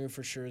of scenery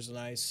for sure is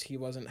nice. He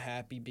wasn't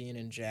happy being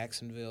in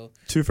Jacksonville.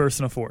 2 firsts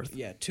and a 4th.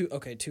 Yeah, 2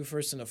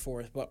 firsts and a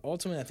 4th. But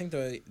ultimately, I think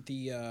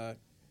the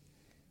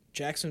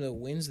Jacksonville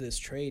wins this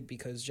trade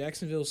because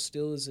Jacksonville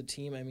still is a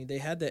team. I mean, they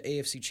had the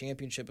AFC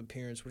Championship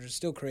appearance, which is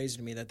still crazy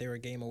to me that they were a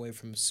game away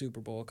from the Super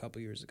Bowl a couple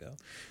years ago,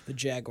 the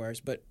Jaguars.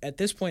 But at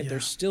this point,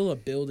 they're still a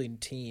building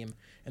team,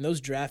 and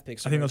those draft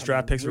picks. I think those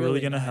draft picks are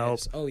really going to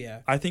help. Oh yeah.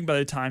 I think by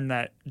the time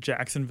that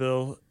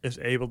Jacksonville is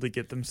able to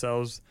get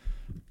themselves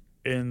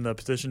in the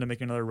position to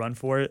make another run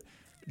for it,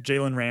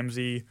 Jalen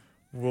Ramsey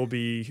will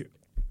be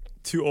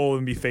too old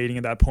and be fading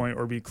at that point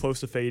or be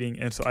close to fading.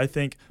 And so I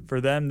think for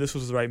them, this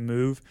was the right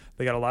move.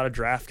 They got a lot of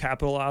draft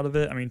capital out of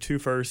it. I mean, 2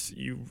 firsts,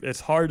 it's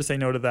hard to say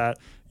no to that.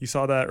 You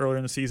saw that earlier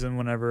in the season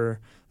whenever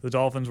the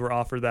Dolphins were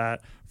offered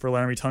that for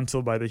Laremy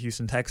Tunsil by the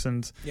Houston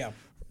Texans. Yeah.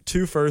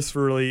 2 firsts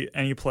for really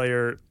any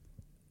player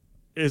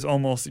is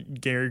almost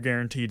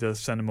guaranteed to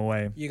send him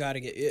away. You got to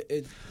get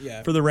it.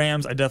 Yeah. For the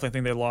Rams, I definitely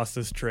think they lost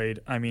this trade.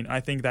 I mean, I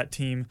think that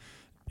team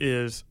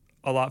is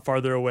a lot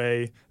farther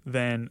away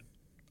than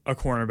a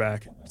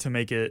cornerback to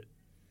make it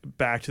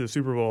back to the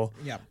Super Bowl.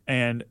 Yeah.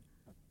 And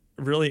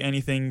really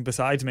anything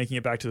besides making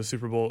it back to the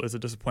Super Bowl is a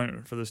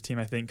disappointment for this team,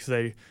 I think, because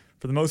they,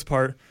 for the most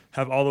part,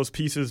 have all those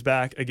pieces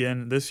back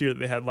again this year that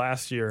they had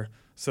last year.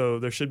 So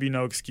there should be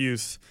no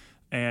excuse.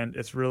 And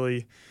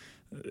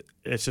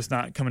it's just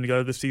not coming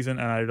together this season,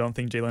 and I don't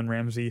think Jalen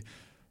Ramsey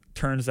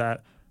turns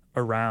that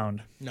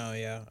around. No,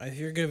 yeah. If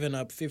you're giving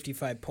up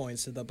 55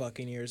 points to the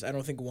Buccaneers, I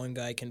don't think one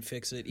guy can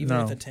fix it.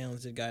 Even with a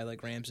talented guy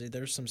like Ramsey,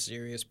 there's some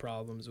serious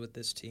problems with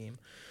this team.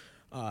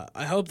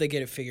 I hope they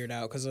get it figured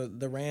out because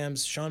the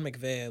Rams, Sean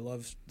McVay, I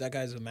love that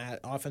guy's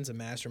offensive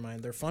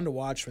mastermind. They're fun to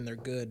watch when they're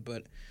good,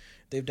 but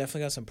they've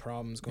definitely got some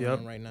problems going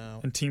on right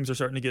now. And teams are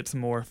starting to get some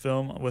more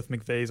film with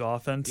McVay's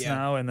offense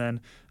now, and then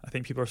I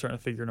think people are starting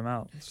to figure them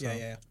out. So.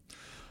 Yeah.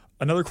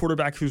 Another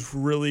quarterback who's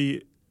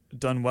really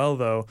done well,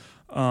 though,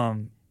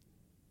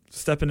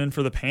 stepping in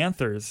for the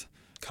Panthers.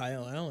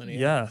 Kyle Allen,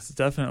 Yes,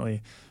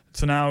 definitely.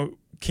 So now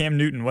Cam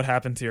Newton, what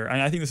happens here?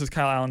 I think this is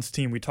Kyle Allen's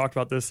team. We talked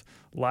about this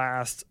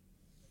last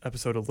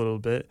episode a little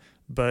bit,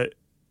 but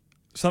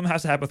something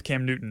has to happen with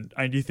Cam Newton.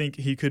 Do you think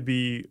he could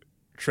be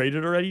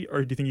traded already,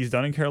 or do you think he's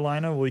done in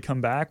Carolina? Will he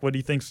come back? What do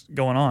you think's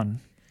going on?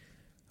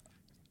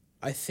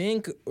 I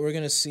think we're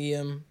going to see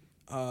him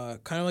kind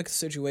of like the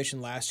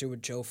situation last year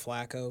with Joe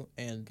Flacco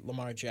and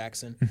Lamar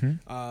Jackson.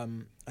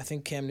 Mm-hmm. I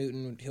think Cam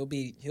Newton, he'll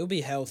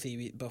be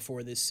healthy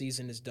before this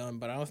season is done,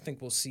 but I don't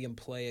think we'll see him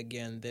play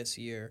again this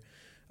year.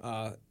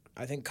 I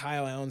think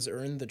Kyle Allen's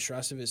earned the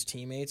trust of his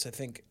teammates. I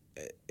think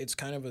it's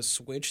kind of a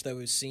switch that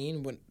we've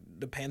seen when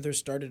the Panthers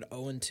started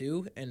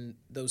 0-2, and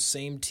those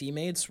same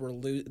teammates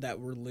that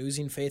were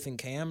losing faith in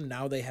Cam,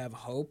 now they have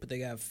hope. They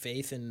have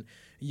faith in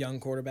young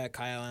quarterback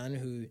Kyle Allen,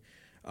 who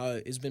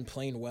has been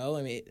playing well.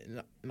 I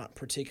mean, not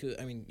particularly.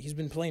 I mean, he's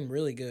been playing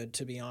really good,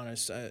 to be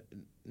honest.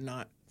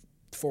 Not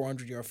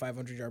 400-yard,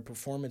 500-yard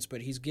performance,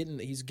 but he's getting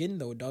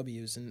the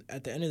W's, and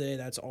at the end of the day,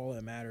 that's all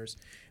that matters.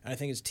 And I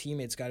think his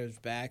teammates got his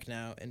back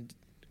now, and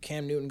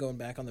Cam Newton going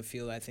back on the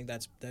field, I think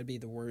that'd be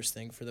the worst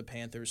thing for the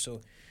Panthers.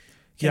 So,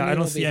 I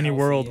don't see any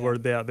world where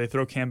they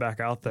throw Cam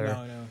back out there.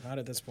 No, not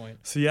at this point.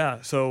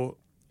 So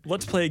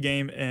let's play a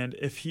game, and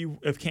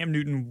if Cam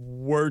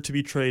Newton were to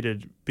be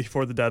traded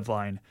before the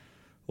deadline,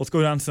 let's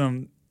go down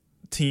some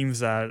teams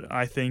that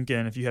I think,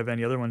 and if you have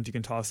any other ones, you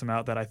can toss them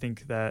out that I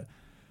think that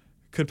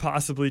could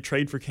possibly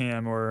trade for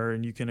Cam,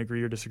 and you can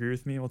agree or disagree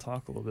with me, and we'll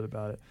talk a little bit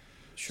about it.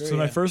 Sure. So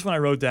my first one I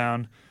wrote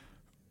down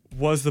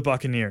was the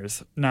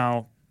Buccaneers.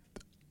 Now,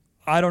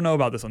 I don't know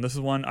about this one. This is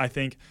one I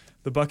think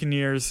the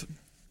Buccaneers,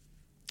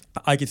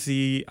 I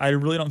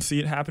really don't see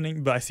it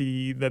happening, but I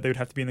see that they would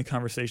have to be in the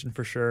conversation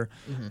for sure.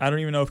 Mm-hmm. I don't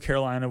even know if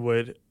Carolina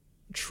would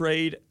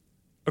trade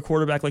a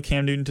quarterback like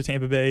Cam Newton to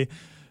Tampa Bay,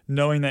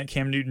 knowing that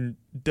Cam Newton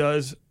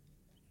does,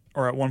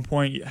 or at one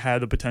point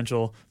had the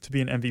potential to be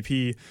an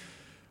MVP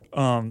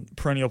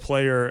perennial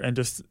player and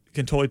just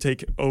can totally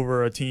take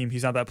over a team.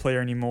 He's not that player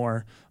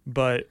anymore,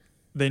 but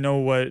they know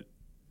what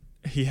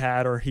he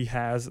had or he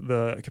has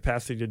the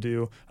capacity to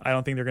do. I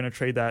don't think they're going to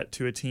trade that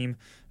to a team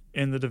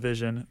in the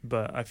division,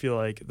 but I feel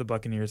like the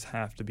Buccaneers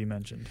have to be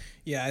mentioned.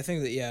 Yeah, I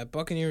think that,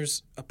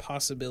 Buccaneers a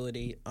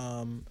possibility.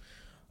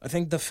 I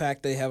think the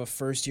fact they have a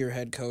first-year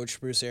head coach,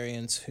 Bruce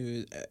Arians,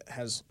 who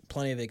has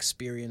plenty of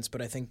experience,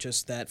 but I think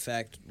just that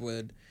fact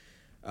would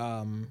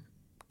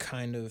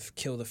kind of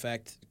kill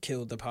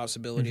the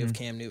possibility mm-hmm. of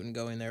Cam Newton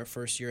going there.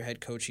 First-year head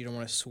coach, you don't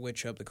want to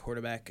switch up the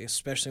quarterback,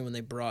 especially when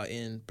they brought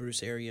in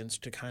Bruce Arians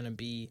to kind of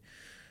be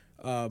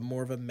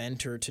more of a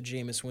mentor to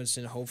Jameis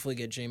Winston, hopefully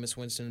get Jameis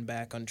Winston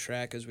back on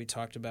track, as we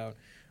talked about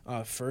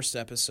first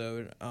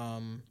episode.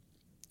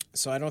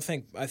 So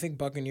I think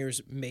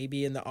Buccaneers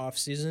maybe in the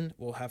offseason.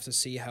 We'll have to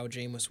see how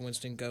Jameis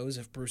Winston goes.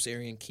 If Bruce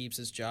Arians keeps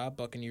his job,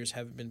 Buccaneers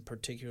haven't been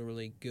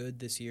particularly good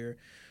this year.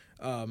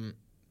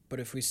 But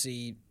if we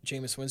see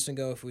Jameis Winston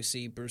go, if we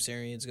see Bruce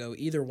Arians go,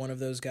 either one of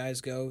those guys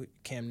go,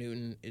 Cam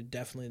Newton,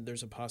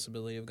 there's a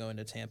possibility of going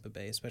to Tampa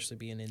Bay, especially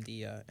being in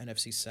the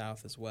NFC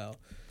South as well.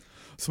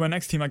 So my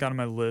next team I got on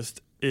my list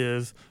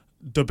is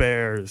the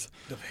Bears.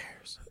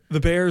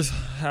 The Bears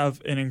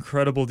have an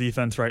incredible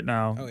defense right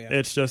now. Oh, yeah.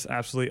 It's just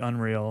absolutely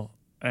unreal.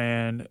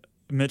 And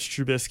Mitch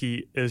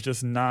Trubisky is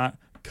just not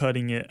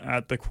cutting it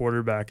at the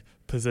quarterback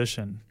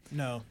position.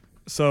 No.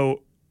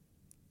 So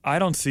I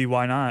don't see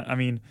why not. I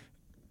mean,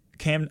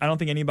 I don't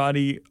think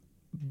anybody,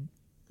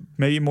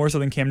 maybe more so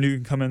than Cam Newton,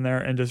 can come in there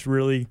and just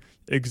really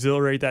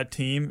exhilarate that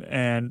team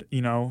and,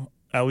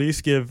 at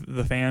least give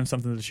the fans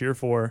something to cheer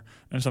for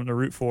and something to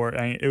root for.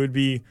 I mean, it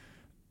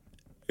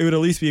would at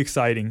least be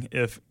exciting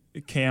if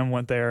Cam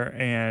went there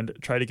and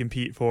tried to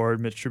compete for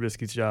Mitch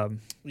Trubisky's job.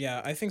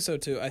 Yeah, I think so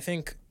too. I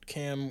think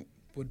Cam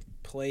would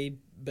play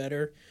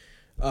better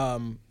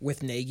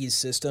with Nagy's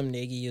system.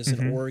 Nagy is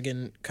mm-hmm.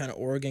 an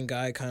Oregon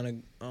guy,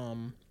 kind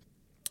of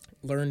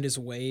learned his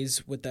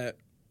ways with that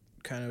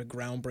kind of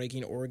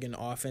groundbreaking Oregon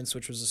offense,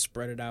 which was a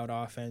spread it out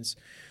offense.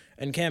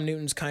 And Cam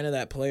Newton's kind of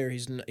that player.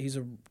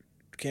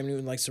 Cam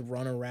Newton likes to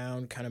run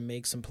around, kind of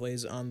make some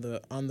plays on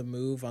the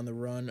move, on the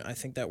run. I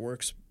think that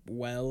works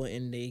well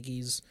in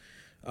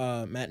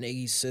Matt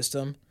Nagy's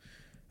system.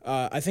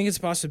 I think it's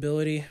a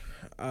possibility.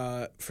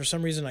 For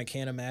some reason, I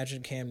can't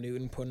imagine Cam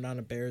Newton putting on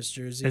a Bears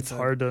jersey. It's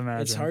hard to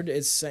imagine.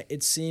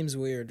 It seems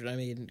weird. I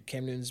mean,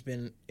 Cam Newton's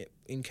been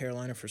in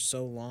Carolina for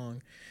so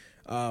long.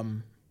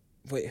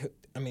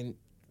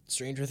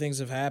 Stranger things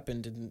have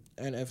happened in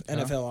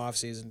NFL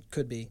offseason.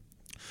 Could be.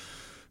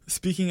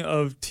 Speaking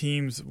of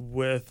teams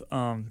with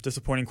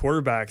disappointing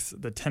quarterbacks,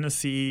 the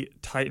Tennessee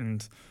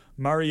Titans,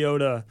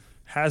 Mariota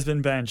has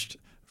been benched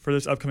for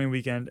this upcoming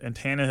weekend, and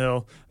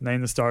Tannehill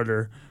named the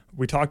starter.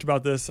 We talked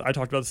about this. I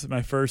talked about this in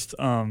our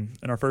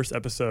first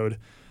episode,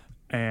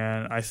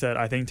 and I said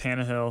I think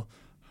Tannehill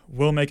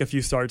will make a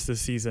few starts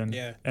this season.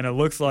 Yeah, and it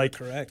looks like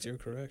you're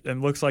correct. It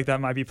looks like that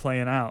might be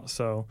playing out.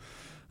 So,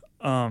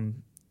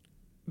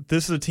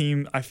 this is a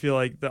team I feel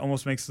like that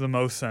almost makes the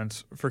most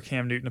sense for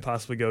Cam Newton to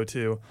possibly go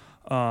to.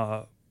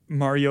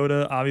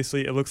 Mariota,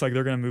 obviously, it looks like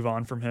they're going to move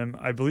on from him.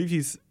 I believe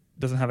he's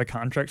doesn't have a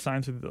contract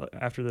signed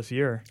after this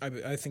year.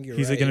 I think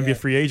he's going to be a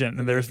free agent,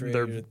 and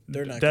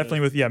they're not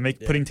definitely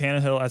putting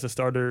Tannehill as a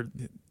starter.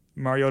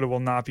 Mariota will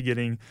not be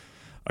getting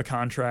a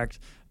contract.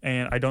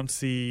 And I don't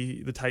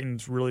see the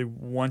Titans really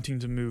wanting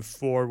to move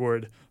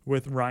forward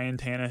with Ryan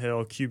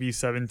Tannehill, QB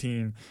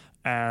 17,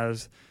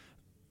 as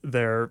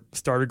their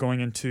starter going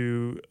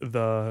into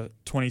the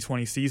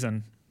 2020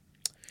 season.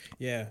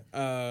 Yeah.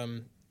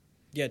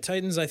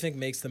 Titans, I think,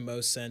 makes the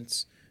most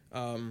sense.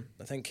 I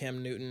think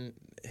Cam Newton,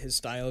 his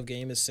style of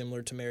game is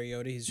similar to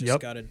Mariota. He's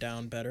just got it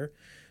down better.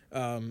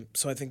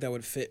 So I think that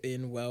would fit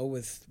in well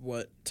with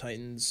what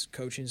Titans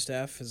coaching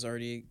staff has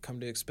already come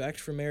to expect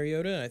from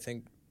Mariota. And I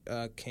think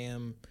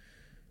Cam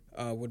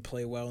would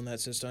play well in that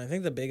system. I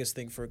think the biggest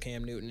thing for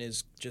Cam Newton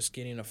is just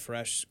getting a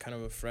fresh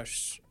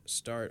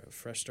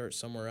start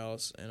somewhere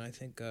else. And I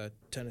think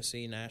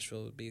Tennessee,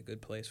 Nashville would be a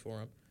good place for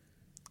him.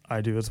 I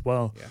do as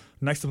well. Yeah.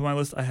 Next up on my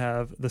list, I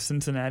have the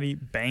Cincinnati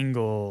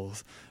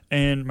Bengals.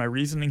 And my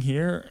reasoning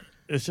here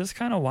is just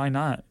kind of why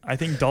not? I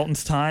think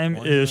Dalton's time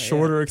is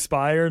shorter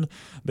expired.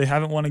 They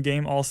haven't won a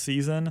game all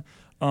season.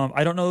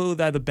 I don't know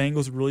that the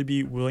Bengals really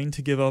be willing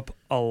to give up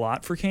a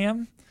lot for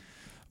Cam,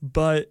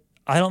 but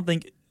I don't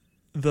think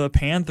the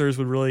Panthers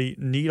would really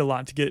need a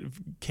lot to get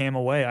Cam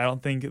away. I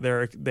don't think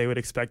they would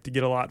expect to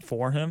get a lot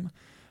for him,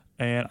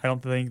 and I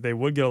don't think they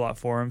would get a lot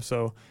for him.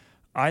 So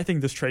I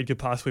think this trade could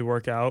possibly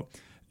work out.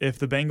 If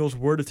the Bengals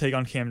were to take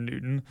on Cam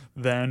Newton,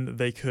 then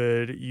they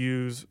could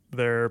use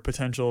their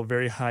potential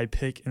very high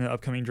pick in the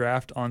upcoming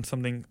draft on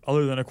something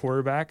other than a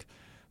quarterback.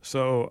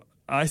 So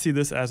I see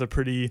this as a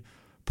pretty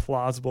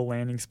plausible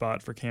landing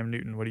spot for Cam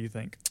Newton. What do you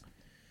think?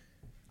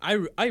 I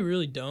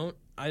really don't.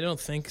 I don't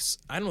think so.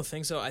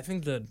 I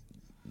think the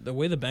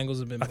way the Bengals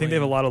have been playing, I think they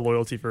have a lot of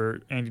loyalty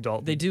for Andy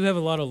Dalton. They do have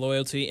a lot of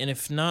loyalty, and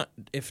if not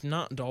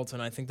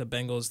Dalton, I think the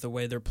Bengals, the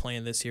way they're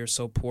playing this year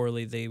so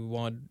poorly, they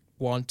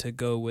want to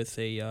go with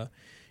a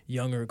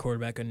younger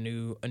quarterback, a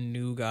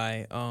new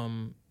guy.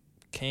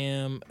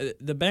 Cam,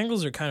 the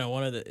Bengals are kind of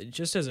one of the,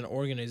 just as an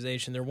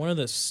organization, they're one of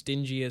the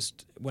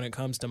stingiest when it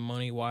comes to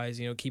money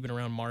wise. Keeping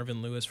around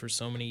Marvin Lewis for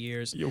so many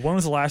years. When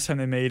was the last time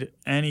they made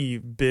any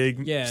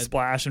big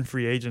splash in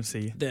free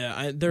agency?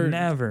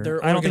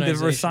 Never. I don't think they've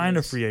ever signed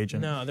a free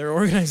agent. No, their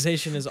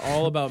organization is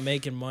all about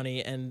making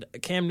money, and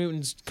Cam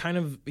Newton's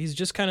he's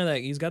just kind of that.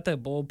 He's got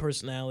that bold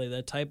personality,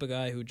 that type of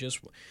guy who just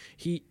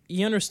he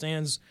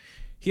understands.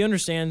 He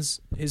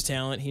understands his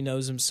talent. He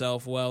knows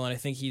himself well, and I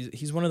think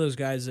he's one of those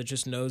guys that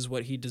just knows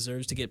what he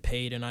deserves to get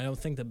paid. And I don't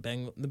think the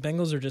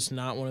Bengals are just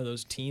not one of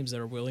those teams that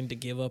are willing to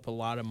give up a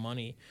lot of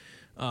money.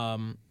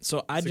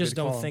 So I just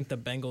don't think the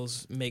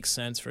Bengals make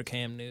sense for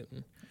Cam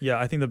Newton. Yeah,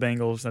 I think the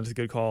Bengals, that's a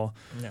good call.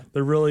 Yeah.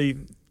 They're really,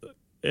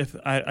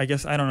 I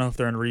guess I don't know if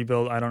they're in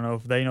rebuild. I don't know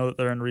if they know that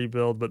they're in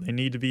rebuild, but they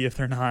need to be if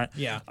they're not.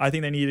 Yeah. I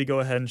think they need to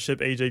go ahead and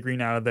ship A.J. Green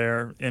out of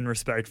there in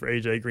respect for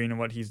A.J. Green and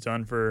what he's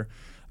done for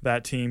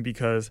that team,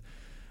 because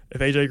if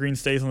A.J. Green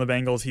stays on the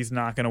Bengals, he's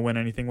not going to win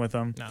anything with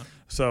them. No.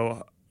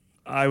 So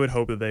I would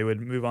hope that they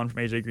would move on from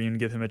A.J. Green and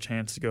give him a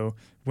chance to go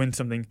win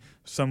something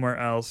somewhere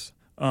else.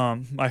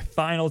 My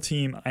final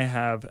team I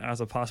have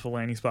as a possible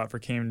landing spot for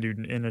Cam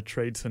Newton in a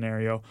trade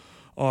scenario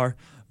are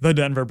the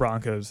Denver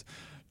Broncos.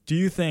 Do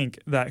you think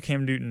that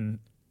Cam Newton,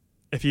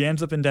 if he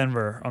ends up in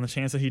Denver, on the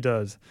chance that he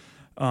does,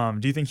 do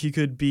you think he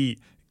could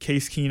beat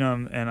Case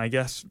Keenum and I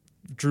guess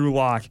Drew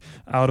Lock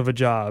out of a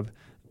job?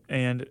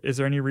 And is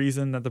there any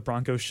reason that the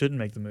Broncos shouldn't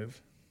make the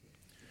move?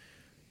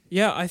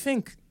 Yeah, I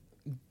think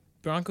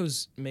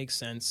Broncos make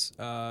sense.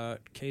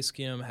 Case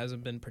Keenum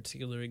hasn't been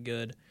particularly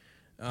good.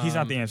 He's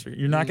not the answer.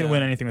 You're not going to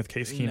win anything with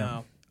Case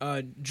Keenum.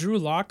 No. Drew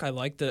Lock, I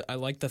like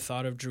the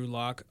thought of Drew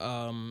Lock.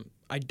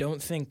 I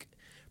don't think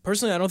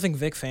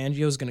Vic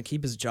Fangio is going to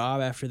keep his job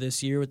after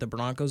this year with the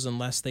Broncos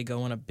unless they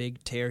go on a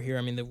big tear here.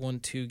 I mean, they've won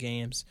 2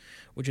 games,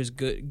 which is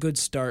good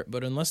start.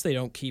 But unless they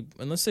don't keep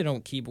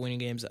winning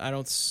games,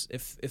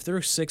 if they're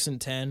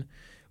 6-10,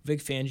 Vic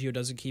Fangio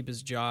doesn't keep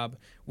his job.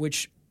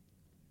 Which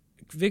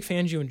Vic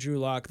Fangio and Drew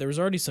Lock, there was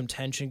already some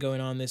tension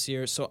going on this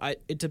year. So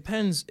it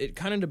depends. It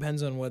kind of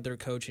depends on what their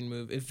coaching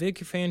move. If Vic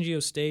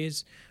Fangio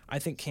stays, I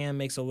think Cam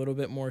makes a little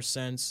bit more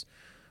sense.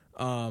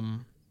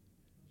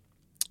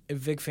 If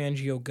Vic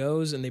Fangio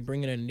goes and they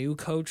bring in a new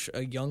coach,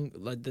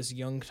 this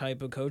young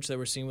type of coach that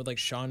we're seeing with like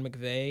Sean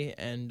McVay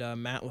and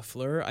Matt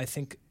LaFleur, I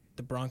think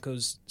the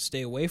Broncos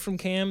stay away from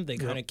Cam. They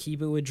kind of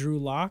keep it with Drew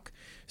Lock,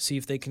 see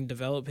if they can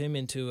develop him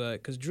into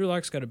because Drew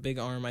Lock's got a big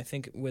arm. I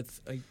think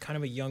with a kind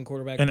of a young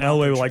quarterback. And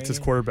Elway likes his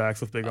quarterbacks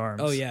with big arms.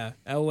 Oh yeah,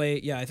 Elway.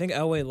 Yeah, I think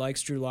Elway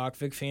likes Drew Lock.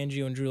 Vic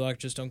Fangio and Drew Lock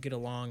just don't get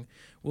along.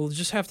 We'll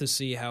just have to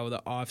see how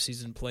the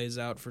offseason plays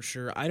out for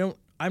sure.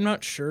 I'm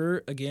not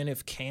sure, again,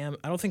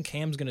 I don't think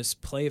Cam's going to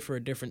play for a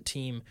different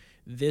team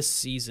this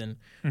season.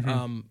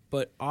 Mm-hmm.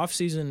 But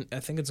offseason, I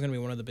think it's going to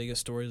be one of the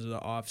biggest stories of the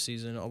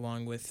offseason,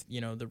 along with,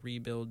 the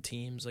rebuild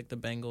teams like the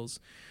Bengals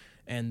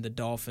and the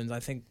Dolphins. I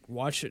think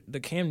the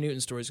Cam Newton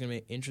story is going to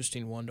be an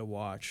interesting one to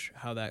watch,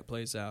 how that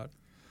plays out.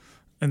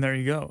 And there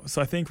you go.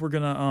 So I think we're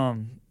going to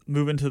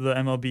move into the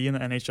MLB and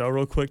the NHL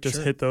real quick,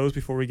 just hit those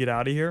before we get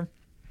out of here.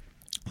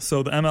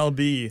 So the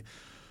MLB...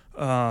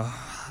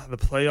 the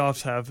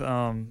playoffs have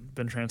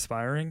been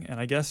transpiring, and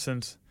I guess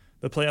since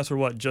the playoffs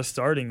were just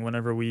starting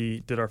whenever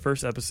we did our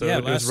first episode,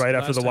 it was right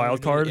after the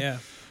wild card.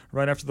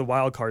 right after the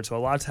wild card. So a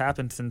lot's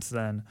happened since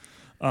then.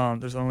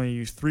 There's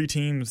only 3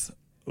 teams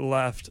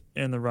left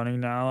in the running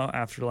now.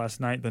 After last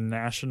night, the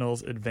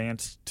Nationals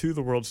advanced to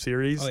the World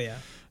Series. Oh, yeah.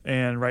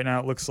 And right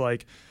now it looks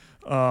like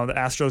the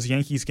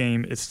Astros-Yankees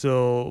game is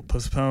still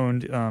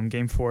postponed,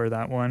 Game 4 of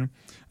that one.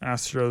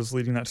 Astros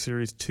leading that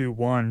series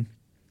 2-1.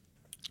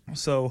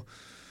 So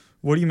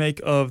what do you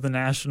make of the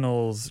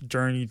Nationals'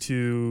 journey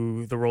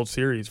to the World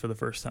Series for the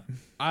first time?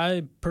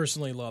 I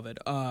personally love it.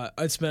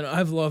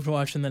 I've loved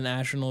watching the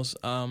Nationals.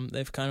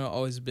 They've kind of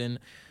always been,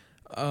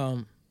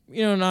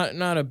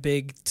 not a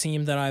big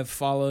team that I've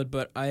followed,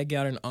 but I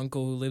got an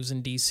uncle who lives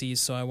in D.C.,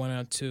 so I went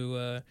out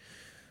to.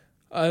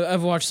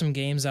 I've watched some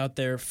games out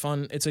there.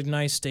 Fun. It's a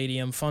nice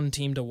stadium, fun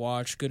team to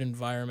watch, good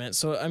environment.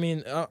 So I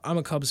mean, I'm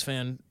a Cubs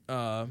fan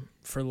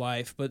for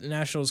life, but the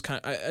Nationals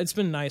it's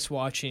been nice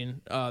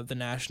watching the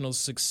Nationals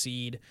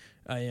succeed.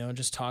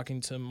 Just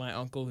talking to my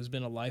uncle who's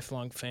been a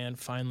lifelong fan,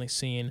 finally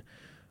seeing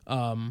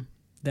them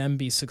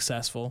be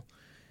successful.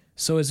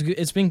 So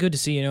it's been good to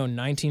see.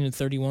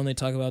 19-31. They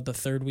talk about the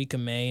third week of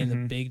May and the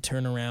big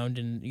turnaround,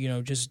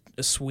 and just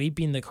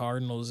sweeping the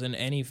Cardinals. And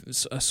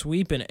a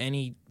sweep in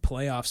any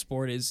playoff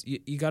sport is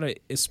you gotta,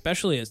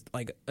 especially as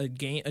like a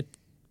game,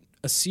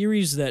 a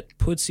series that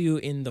puts you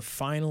in the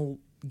final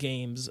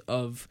games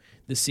of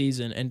the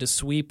season, and to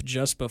sweep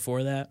just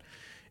before that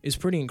is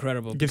pretty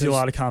incredible. It gives you a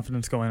lot of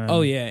confidence going in.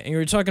 Oh, yeah. And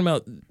you're talking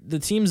about the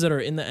teams that are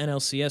in the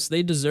NLCS.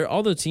 They deserve,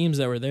 all the teams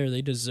that were there,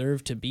 they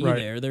deserve to be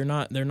there. They're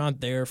not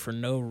there for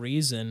no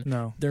reason.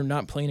 No. They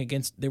weren't playing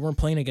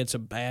against a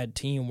bad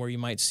team where you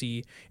might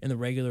see in the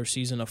regular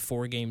season a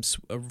four-game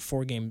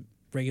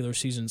regular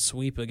season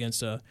sweep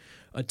against a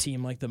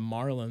team like the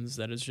Marlins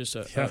that is just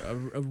a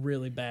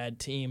really bad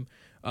team.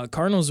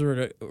 Cardinals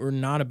were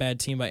not a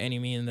bad team by any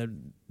means.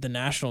 The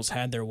Nationals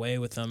had their way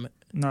with them.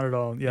 Not at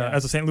all. Yeah.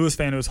 As a St. Louis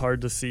fan, it was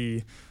hard to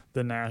see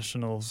the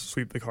Nationals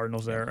sweep the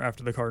Cardinals there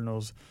after the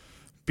Cardinals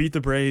beat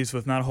the Braves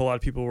with not a whole lot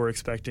of people were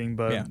expecting,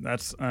 but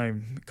that's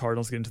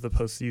Cardinals get into the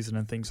postseason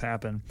and things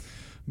happen.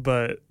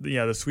 But,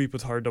 the sweep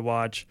was hard to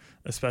watch,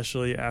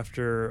 especially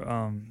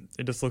after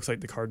it just looks like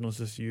the Cardinals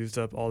just used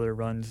up all their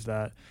runs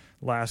that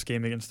last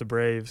game against the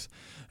Braves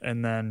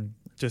and then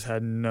just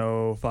had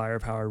no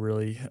firepower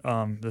really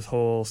this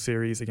whole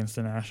series against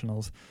the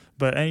Nationals.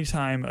 But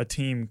anytime a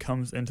team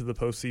comes into the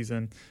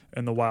postseason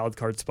in the wild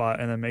card spot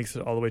and then makes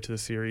it all the way to the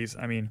series,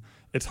 I mean,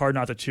 it's hard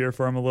not to cheer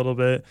for them a little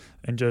bit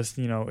and just,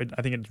 I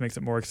think it makes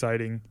it more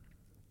exciting.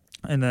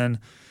 And then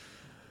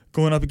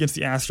going up against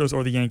the Astros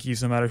or the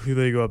Yankees, no matter who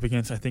they go up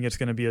against, I think it's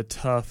going to be a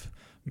tough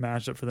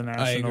matchup for the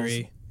Nationals. I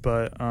agree.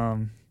 But,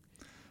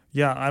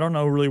 I don't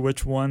know really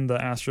which one, the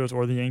Astros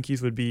or the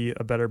Yankees, would be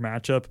a better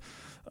matchup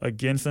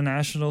against the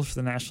Nationals, for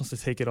the Nationals to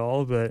take it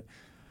all. But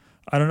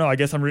I don't know. I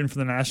guess I'm rooting for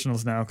the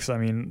Nationals now because,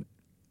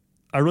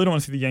 I really don't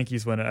want to see the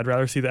Yankees win it. I'd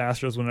rather see the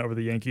Astros win it over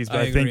the Yankees, but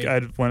I think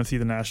I'd want to see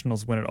the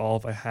Nationals win it all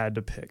if I had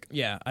to pick.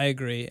 Yeah, I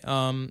agree.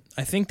 I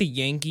think the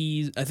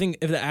Yankees. I think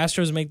if the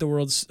Astros make the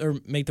World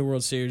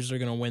Series, they're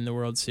going to win the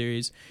World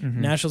Series.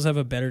 Nationals have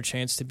a better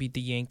chance to beat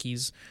the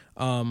Yankees.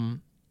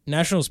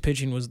 Nationals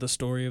pitching was the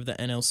story of the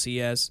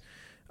NLCS.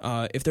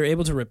 If they're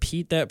able to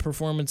repeat that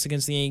performance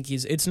against the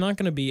Yankees, it's not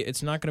going to be a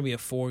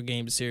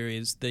 4-game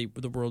series. The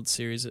World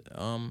Series,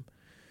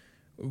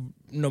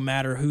 no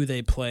matter who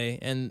they play,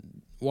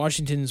 and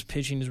Washington's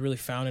pitching is really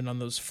founded on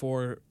those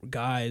 4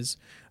 guys,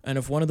 and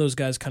if one of those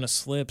guys kind of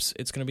slips,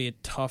 it's going to be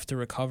tough to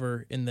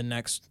recover in the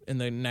next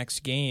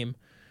game,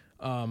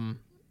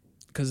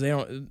 because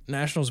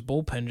Nationals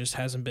bullpen just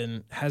hasn't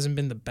been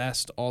the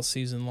best all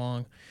season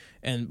long,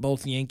 and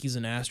both Yankees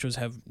and Astros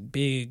have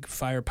big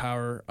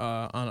firepower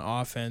on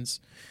offense.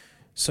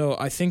 So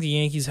I think the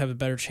Yankees have a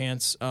better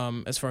chance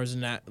as far as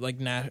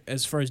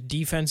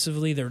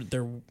defensively,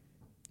 they're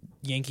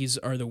Yankees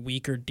are the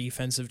weaker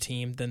defensive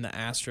team than the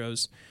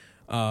Astros,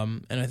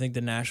 and I think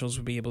the Nationals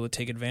will be able to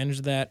take advantage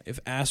of that.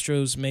 If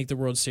Astros make the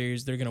World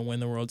Series, they're going to win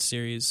the World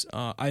Series.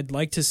 I'd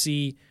like to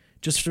see,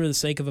 just for the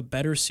sake of a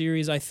better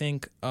series, I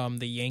think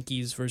the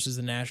Yankees versus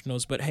the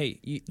Nationals. But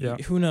hey,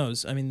 who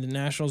knows? I mean, the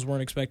Nationals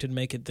weren't expected to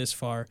make it this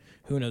far.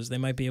 Who knows? They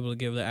might be able to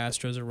give the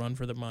Astros a run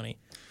for their money.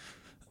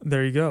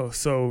 There you go.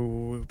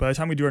 So by the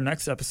time we do our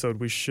next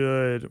episode,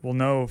 we'll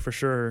know for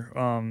sure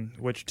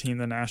which team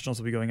the Nationals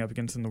will be going up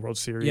against in the World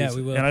Series. Yeah,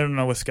 we will. And I don't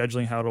know with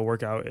scheduling how it'll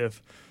work out,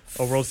 if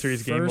a World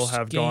Series game will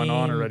have gone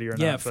on already or not.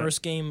 Yeah,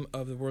 first game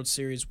of the World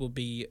Series will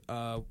be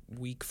a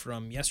week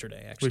from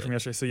yesterday, actually. Week from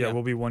yesterday. So,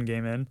 we'll be 1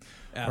 game in.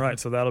 All right,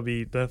 so that'll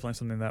be definitely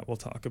something that we'll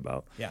talk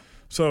about. Yeah.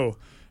 So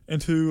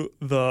into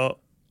the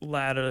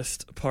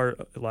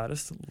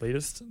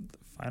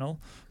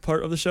final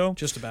part of the show.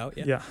 Just about,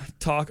 yeah. Yeah,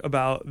 talk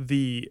about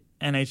the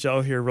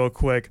NHL here real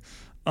quick.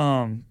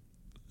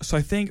 So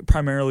I think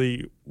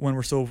primarily when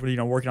we're still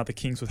working out the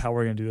kinks with how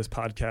we're going to do this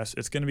podcast,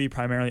 it's going to be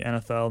primarily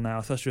NFL now,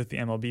 especially with the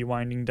MLB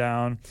winding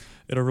down.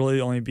 It'll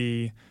really only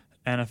be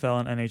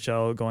NFL and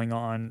NHL going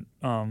on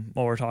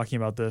while we're talking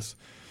about this.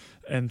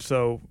 And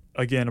so,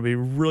 again, it'll be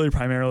really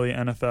primarily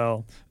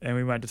NFL, and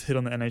we might just hit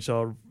on the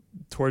NHL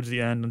towards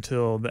the end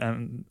until the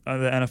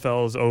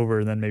NFL is over,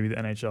 and then maybe the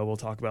NHL we'll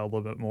talk about a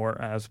little bit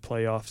more as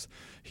playoffs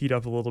heat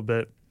up a little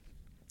bit.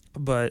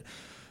 But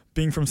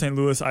being from St.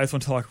 Louis, I just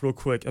want to talk real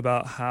quick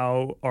about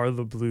how are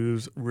the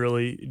Blues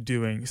really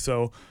doing.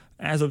 So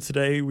as of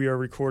today, we are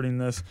recording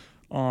this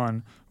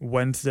on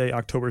Wednesday,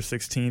 October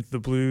 16th. The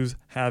Blues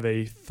have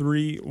a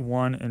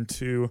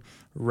 3-1-2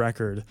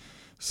 record.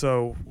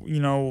 So,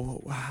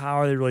 how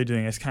are they really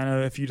doing? It's kind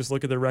of, if you just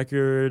look at the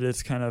record,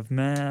 it's kind of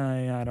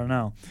meh, I don't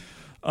know.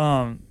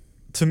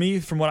 To me,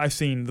 from what I've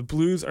seen, the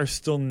Blues are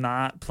still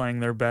not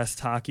playing their best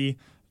hockey,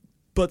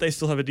 but they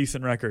still have a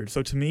decent record.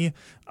 So to me,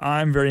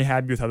 I'm very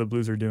happy with how the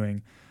Blues are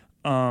doing.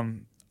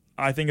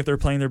 I think if they're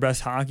playing their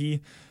best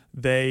hockey,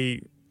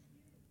 they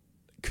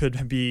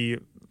could be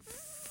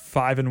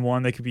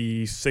 5-1. They could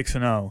be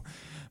 6-0.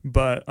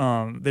 But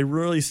they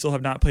really still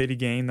have not played a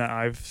game that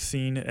I've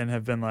seen and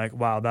have been like,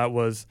 wow, that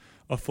was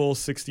a full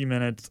 60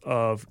 minutes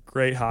of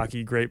great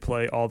hockey, great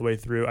play all the way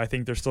through. I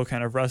think they're still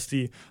kind of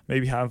rusty,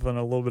 maybe having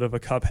a little bit of a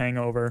cup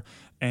hangover,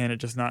 and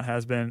it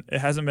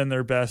hasn't been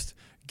their best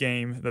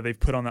game that they've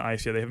put on the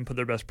ice yet. They haven't put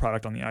their best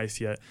product on the ice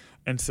yet.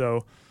 And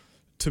so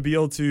to be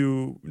able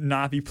to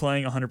not be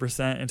playing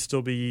 100% and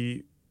still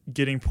be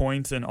getting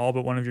points in all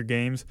but one of your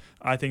games,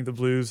 I think the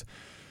Blues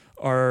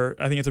I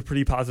think it's a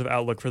pretty positive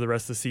outlook for the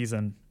rest of the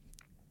season.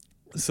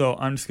 So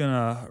I'm just going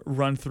to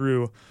run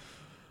through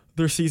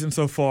their season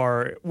so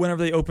far.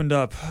 Whenever they opened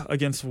up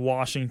against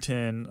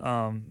Washington,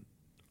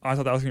 I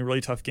thought that was going to be a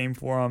really tough game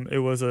for them. It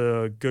was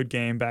a good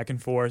game, back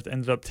and forth.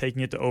 Ended up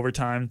taking it to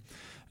overtime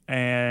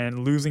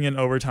and losing in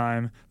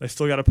overtime. They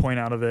still got a point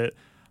out of it.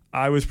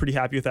 I was pretty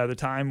happy with that at the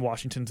time.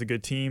 Washington's a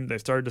good team. They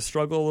started to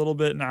struggle a little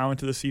bit now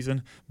into the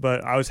season,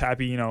 but I was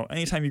happy.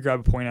 Anytime you grab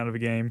a point out of a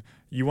game,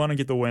 you want to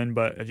get the win,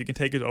 but if you can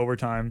take it to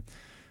overtime,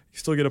 you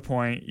still get a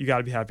point. You got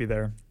to be happy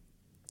there.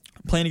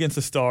 Playing against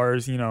the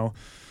Stars,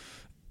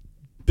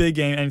 big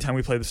game anytime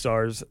we play the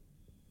Stars.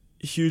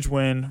 Huge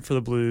win for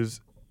the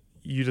Blues.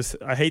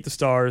 I hate the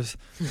Stars.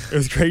 It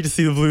was great to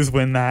see the Blues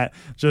win that.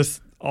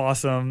 Just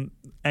awesome.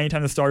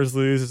 Anytime the Stars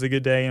lose, it's a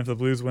good day, and if the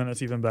Blues win,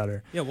 it's even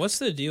better. Yeah, what's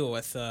the deal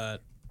with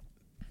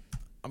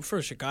I'm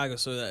from Chicago,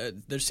 so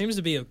there seems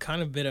to be a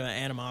kind of bit of an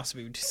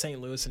animosity between St.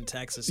 Louis and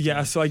Texas.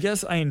 Yeah, so I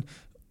guess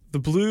the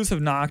Blues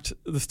have knocked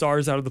the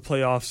Stars out of the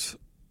playoffs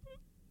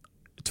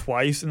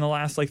twice in the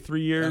last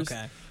 3 years.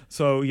 Okay.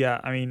 So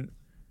yeah,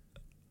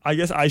 I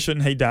guess I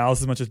shouldn't hate Dallas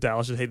as much as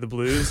Dallas should hate the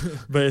Blues,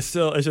 but it's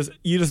just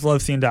you just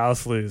love seeing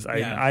Dallas lose.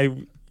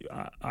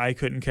 I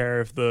couldn't care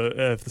if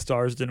the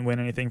Stars didn't win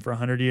anything for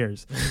 100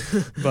 years.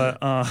 But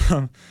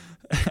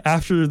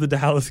after the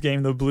Dallas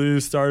game, the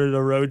Blues started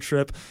a road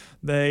trip.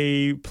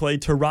 They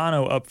played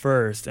Toronto up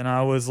first, and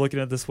I was looking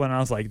at this one, and I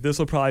was like, this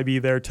will probably be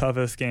their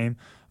toughest game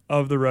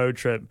of the road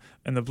trip.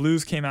 And the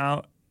Blues came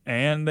out,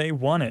 and they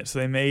won it.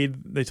 So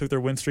they took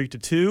their win streak to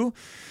 2.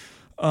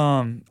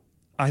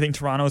 I think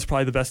Toronto is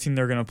probably the best team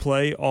they're going to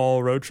play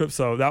all road trip,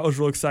 so that was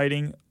real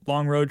exciting.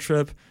 Long road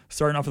trip,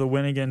 starting off with a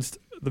win against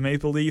the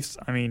Maple Leafs.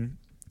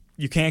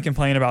 You can't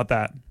complain about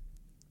that.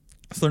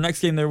 So their next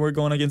game, they were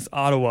going against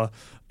Ottawa,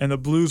 and the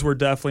Blues were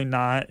definitely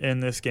not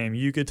in this game.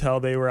 You could tell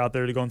they were out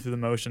there going through the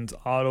motions.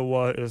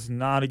 Ottawa is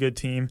not a good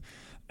team,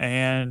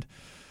 and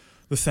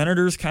the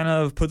Senators kind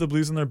of put the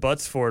Blues in their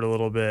butts for it a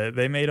little bit.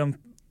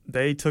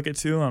 They took it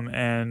to them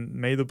and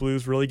made the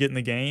Blues really get in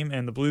the game,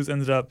 and the Blues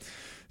ended up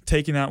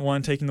taking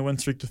the win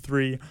streak to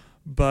 3.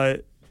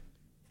 But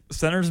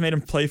Senators made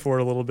them play for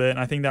it a little bit, and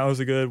I think that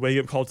was a good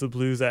wake-up call to the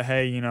Blues that,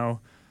 hey,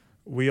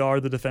 we are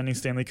the defending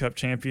Stanley Cup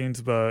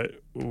champions, but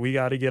we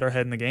got to get our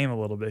head in the game a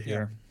little bit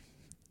here.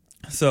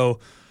 Yeah. So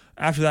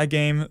after that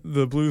game,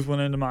 the Blues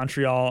went into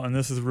Montreal, and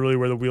this is really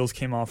where the wheels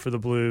came off for the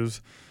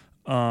Blues.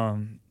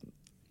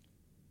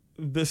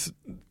 This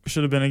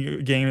should have been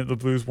a game that the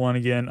Blues won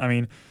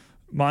again.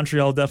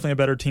 Montreal definitely a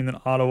better team than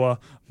Ottawa,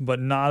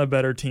 but not a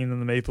better team than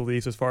the Maple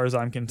Leafs as far as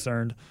I'm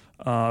concerned.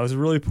 It was a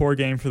really poor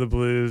game for the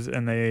Blues,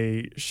 and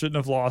they shouldn't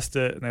have lost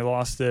it, and they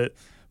lost it,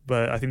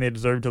 but I think they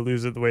deserved to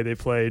lose it the way they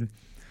played.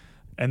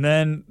 And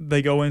then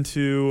they go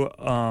into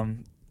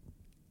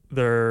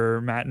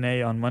their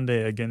matinee on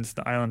Monday against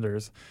the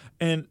Islanders.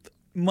 And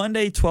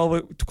Monday, 12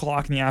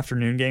 o'clock in the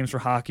afternoon games for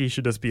hockey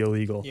should just be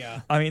illegal.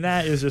 Yeah.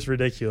 That is just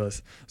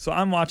ridiculous. So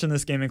I'm watching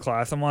this game in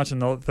class. I'm watching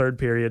the third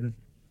period.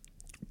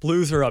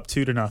 Blues are up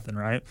 2-0,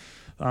 right?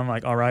 I'm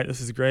like, all right,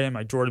 this is great. I'm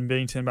like, Jordan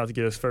Binnington about to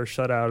get his first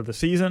shutout of the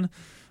season.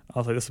 I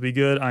was like, this will be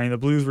good. The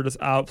Blues were just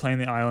out playing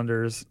the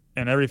Islanders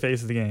in every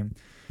phase of the game.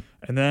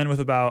 And then with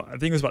I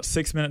think it was about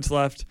 6 minutes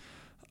left,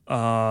 the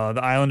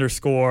Islanders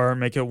score,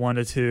 make it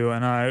 1-2,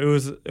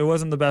 and it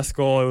wasn't the best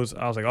goal. I was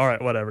like, all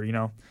right, whatever,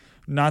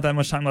 not that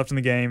much time left in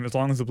the game. As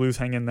long as the Blues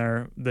hang in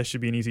there, this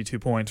should be an easy 2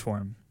 points for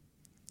them.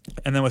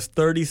 And then with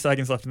 30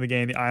 seconds left in the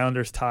game, the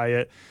Islanders tie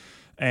it,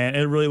 and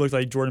it really looked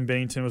like Jordan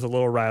Binnington was a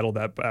little rattled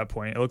at that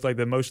point. It looked like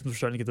the emotions were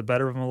starting to get the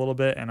better of him a little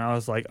bit, and I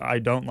was like, I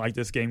don't like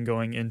this game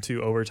going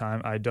into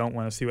overtime. I don't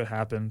want to see what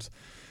happens.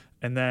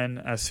 And then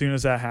as soon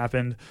as that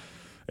happened,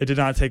 it did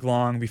not take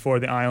long before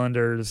the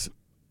Islanders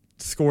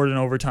scored in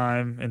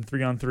overtime in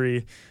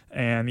 3-on-3,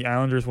 and the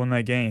Islanders won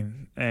that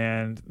game.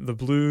 And the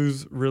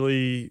Blues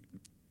really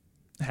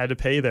had to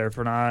pay there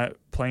for not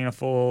playing a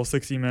full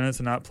 60 minutes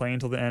and not playing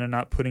until the end and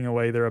not putting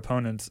away their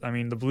opponents. I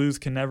mean, the Blues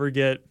can never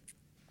get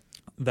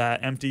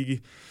that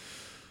empty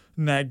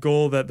net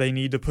goal that they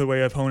need to put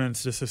away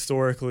opponents just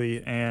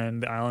historically,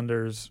 and the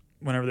Islanders,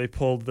 whenever they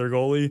pulled their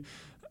goalie,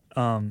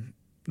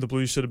 the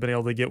Blues should have been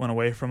able to get one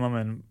away from them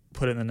and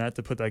put it in the net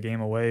to put that game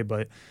away,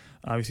 but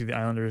obviously the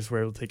Islanders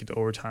were able to take it to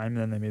overtime, and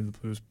then they made the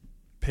Blues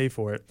pay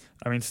for it.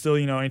 I mean, still,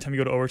 anytime you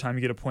go to overtime,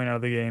 you get a point out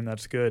of the game,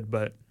 that's good,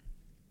 but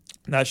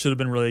that should have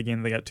been really a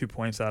game they got 2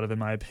 points out of, in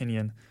my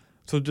opinion.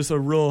 So just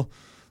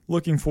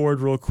looking forward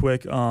real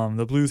quick,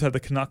 the Blues have the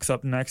Canucks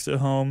up next at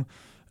home,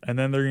 and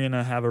then they're going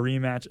to have a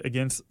rematch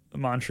against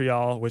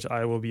Montreal, which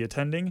I will be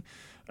attending.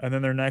 And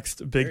then their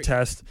next big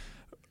test,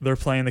 they're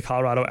playing the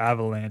Colorado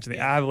Avalanche. And the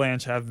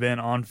Avalanche have been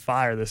on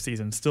fire this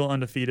season, still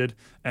undefeated.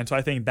 And so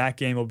I think that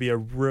game will be a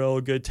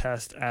real good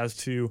test as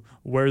to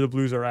where the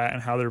Blues are at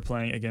and how they're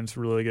playing against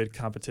really good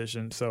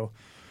competition. So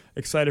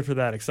excited for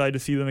that. Excited to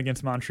see them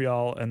against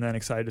Montreal, and then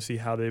excited to see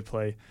how they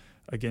play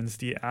against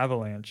the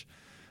Avalanche.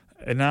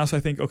 And now, so I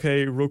think,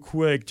 okay, real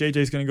quick,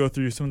 JJ's going to go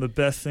through some of the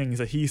best things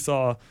that he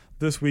saw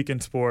this week in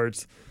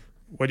sports.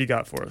 What do you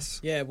got for us?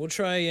 Yeah, we'll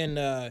try and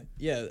I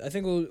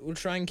think we'll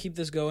try and keep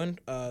this going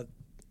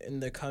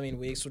in the coming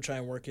weeks. We'll try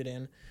and work it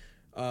in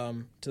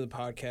to the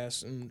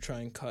podcast and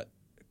try and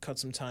cut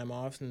some time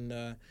off.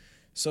 And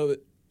so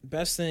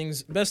best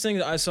things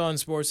I saw in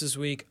sports this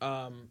week.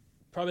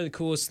 Probably the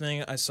coolest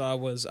thing I saw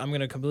was, I'm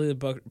going to completely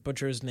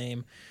butcher his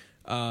name.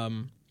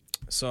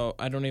 So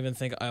I don't even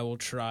think I will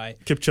try.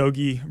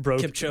 Kipchoge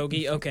broke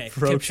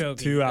Kipchoge.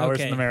 2 hours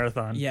in the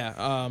marathon.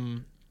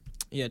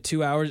 Yeah,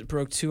 2 hours,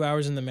 broke 2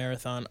 hours in the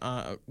marathon.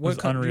 Unreal.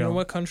 Do you know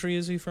what country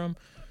is he from?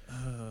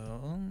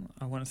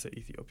 I want to say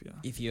Ethiopia.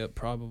 Ethiopia,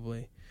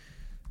 probably.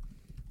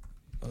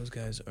 Those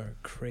guys are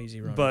crazy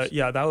runners. But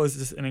yeah, that was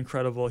just an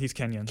incredible. He's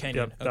Kenyan.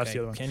 Yep, that's the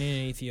other one. Kenyan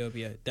and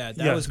Ethiopia. That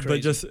was crazy.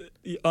 But just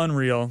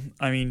unreal.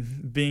 I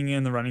mean, being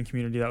in the running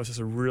community, that was just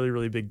a really,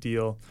 really big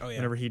deal. Oh, yeah.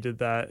 Whenever he did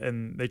that,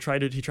 and he tried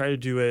to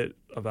do it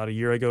about a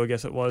year ago, I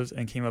guess it was,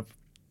 and came up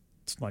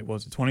like, what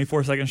was it,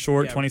 24 seconds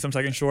short, 20-some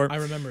seconds short. I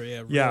remember,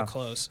 real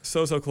close.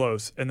 So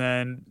close. And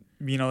then,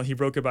 he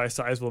broke it by a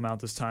sizable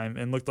amount this time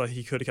and looked like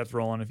he could have kept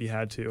rolling if he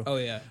had to. Oh,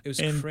 yeah. It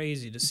was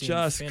crazy to see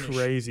just him finish.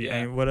 Crazy. Yeah.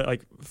 I mean,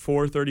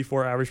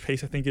 4:34 average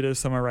pace, I think it is,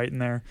 somewhere right in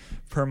there,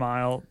 per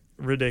mile.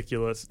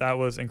 Ridiculous. That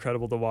was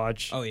incredible to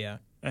watch. Oh, yeah.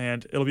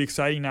 And it'll be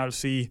exciting now to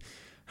see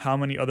how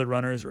many other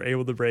runners are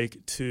able to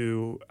break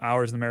 2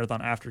 hours in the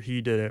marathon after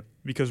he did it,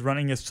 because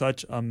running is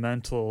such a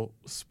mental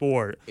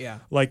sport. Yeah.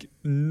 Like,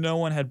 no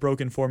one had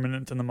broken 4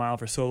 minutes in the mile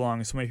for so long,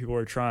 and so many people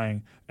were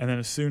trying. And then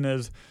as soon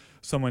as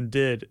someone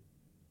did,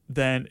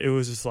 then it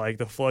was just like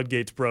the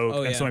floodgates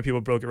broke, and so many people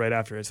broke it right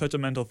after. It's such a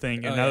mental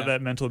thing. And now that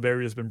mental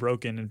barrier has been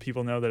broken and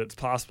people know that it's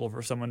possible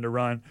for someone to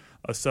run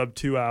a sub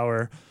 2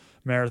 hour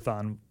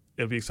marathon,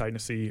 it'll be exciting to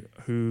see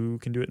who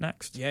can do it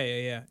next.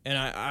 Yeah.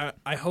 And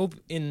I hope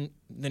in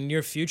the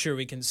near future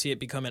we can see it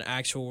become an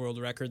actual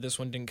world record. This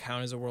one didn't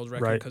count as a world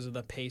record because of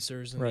the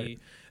pacers and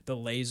the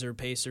laser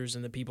pacers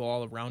and the people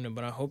all around him.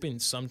 But I'm hoping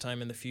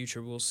sometime in the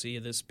future we'll see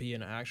this be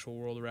an actual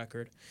world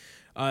record.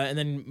 And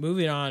then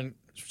moving on,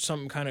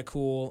 something kind of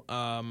cool.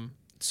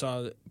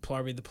 Saw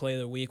probably the play of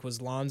the week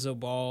was Lonzo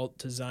Ball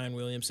to Zion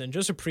Williamson.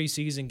 Just a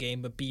preseason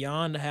game, but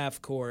beyond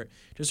half court,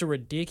 just a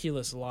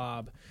ridiculous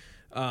lob.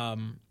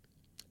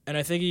 And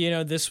I think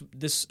this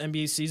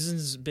NBA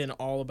season's been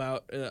all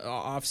about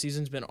off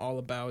season's been all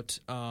about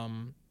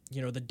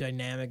the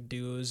dynamic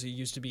duos. It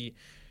used to be,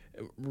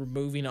 we're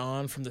moving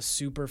on from the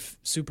super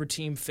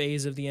team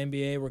phase of the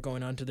NBA. We're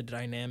going on to the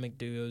dynamic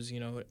duos.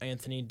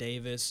 Anthony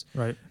Davis,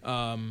 right,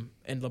 and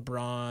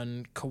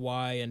LeBron,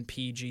 Kawhi, and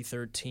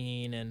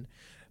PG-13, and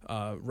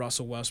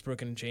Russell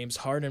Westbrook and James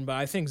Harden. But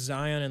I think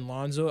Zion and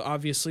Lonzo,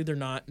 obviously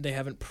they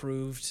haven't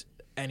proved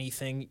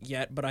anything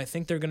yet, but I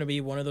think they're going to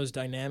be one of those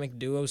dynamic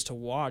duos to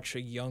watch.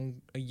 A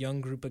young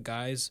group of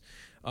guys,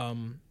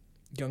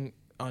 young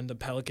on the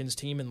Pelicans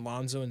team, and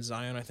Lonzo and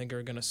Zion I think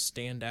are going to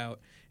stand out,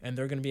 and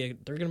they're going to be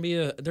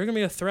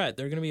a threat.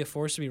 They're going to be a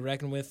force to be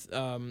reckoned with.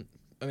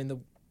 The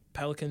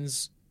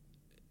Pelicans,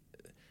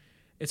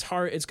 it's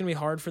hard. It's going to be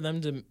hard for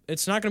them to.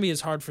 It's not going to be as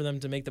hard for them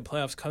to make the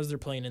playoffs because they're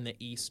playing in the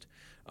East.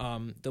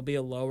 They'll be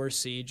a lower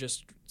seed,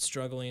 just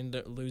struggling.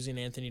 Losing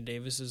Anthony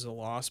Davis is a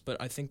loss,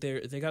 but I think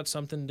they got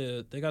something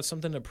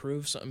to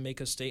prove, make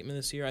a statement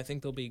this year. I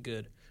think they'll be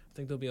good. I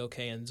think they'll be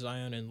okay, and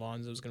Zion and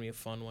Lonzo is going to be a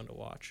fun one to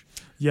watch.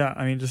 Yeah,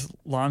 I mean, just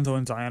Lonzo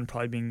and Zion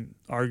probably being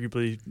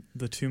arguably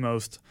the two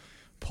most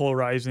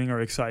polarizing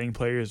or exciting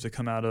players to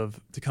come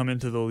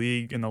into the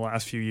league in the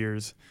last few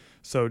years.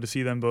 So to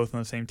see them both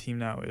on the same team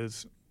now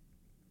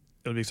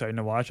it'll be exciting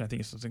to watch. And I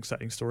think it's an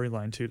exciting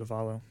storyline too to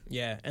follow.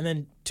 Yeah, and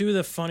then two of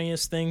the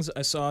funniest things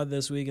I saw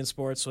this week in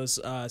sports was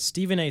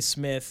Stephen A.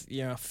 Smith,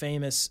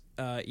 famous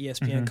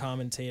ESPN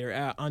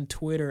commentator, on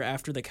Twitter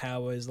after the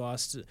Cowboys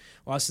lost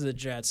to the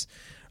Jets.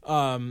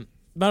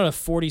 about a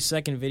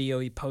 40-second video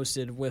he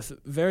posted with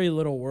very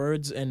little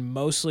words and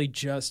mostly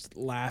just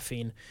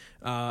laughing.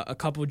 A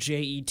couple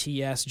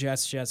JETS,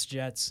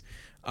 Jets,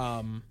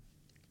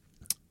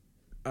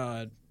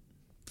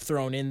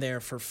 thrown in there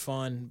for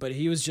fun, but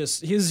he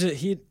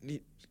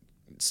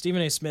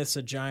Stephen A. Smith's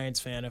a Giants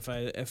fan. If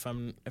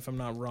I'm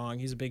not wrong,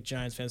 he's a big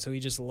Giants fan, so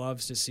he just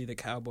loves to see the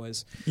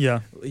Cowboys.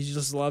 Yeah, he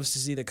just loves to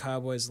see the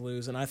Cowboys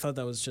lose, and I thought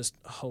that was just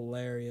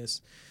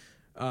hilarious.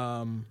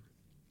 And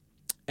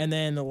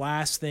then the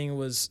last thing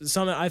was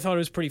something I thought it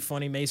was pretty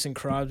funny. Mason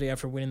Crosby,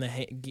 after winning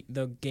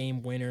the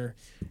game winner,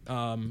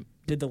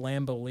 did the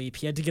Lambeau leap.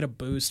 He had to get a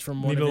boost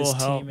from one of his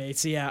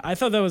teammates. Yeah, I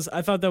thought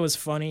that was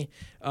funny.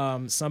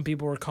 Some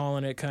people were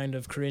calling it kind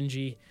of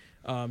cringy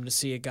to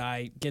see a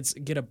guy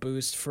get a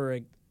boost for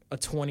a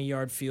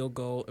 20-yard field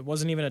goal. It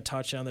wasn't even a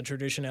touchdown. The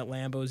tradition at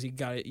Lambeau is you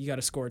got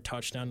to score a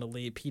touchdown to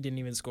leap. He didn't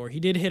even score. He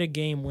did hit a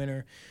game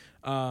winner,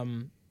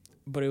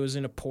 but it was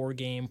in a poor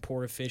game,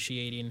 poor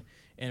officiating,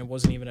 and it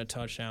wasn't even a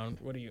touchdown.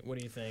 What do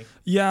you think?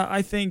 Yeah,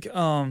 I think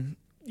why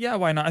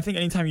not? I think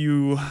anytime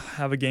you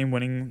have a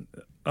game-winning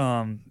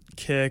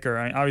kick or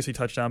obviously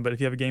touchdown, but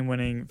if you have a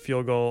game-winning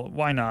field goal,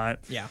 why not?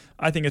 Yeah.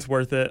 I think it's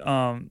worth it.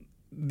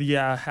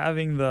 Yeah,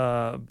 having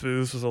the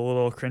boost was a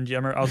little cringy.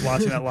 I was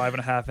watching that live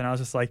and a half, and I was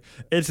just like,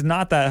 it's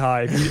not that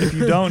high. If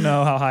you don't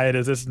know how high it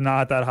is, it's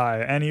not that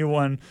high.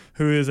 Anyone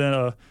who is in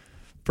a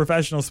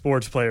professional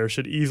sports player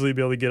should easily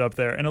be able to get up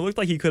there. And it looked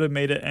like he could have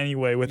made it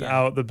anyway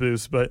without the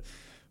boost, but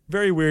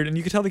very weird. And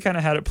you could tell they kind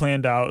of had it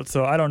planned out,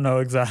 so I don't know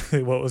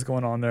exactly what was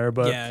going on there,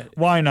 but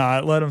why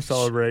not? Let him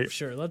celebrate.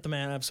 Sure, let the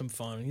man have some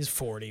fun. He's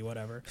 40,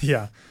 whatever.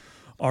 Yeah.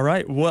 All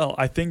right, well,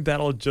 I think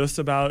that'll just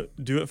about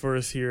do it for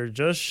us here.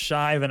 Just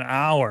shy of an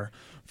hour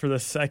for the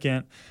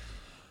second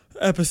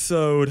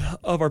episode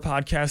of our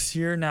podcast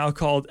here, now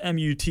called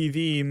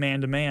MUTV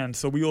Man to Man.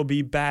 So we will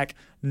be back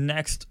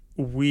next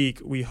week.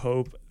 We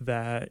hope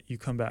that you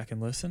come back and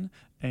listen.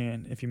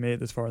 And if you made it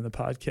this far in the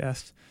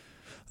podcast,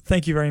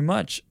 thank you very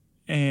much.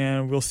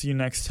 And we'll see you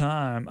next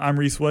time. I'm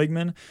Reiss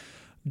Wegman,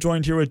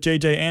 joined here with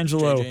JJ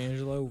Angelo. JJ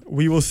Angelo.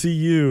 We will see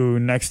you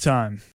next time.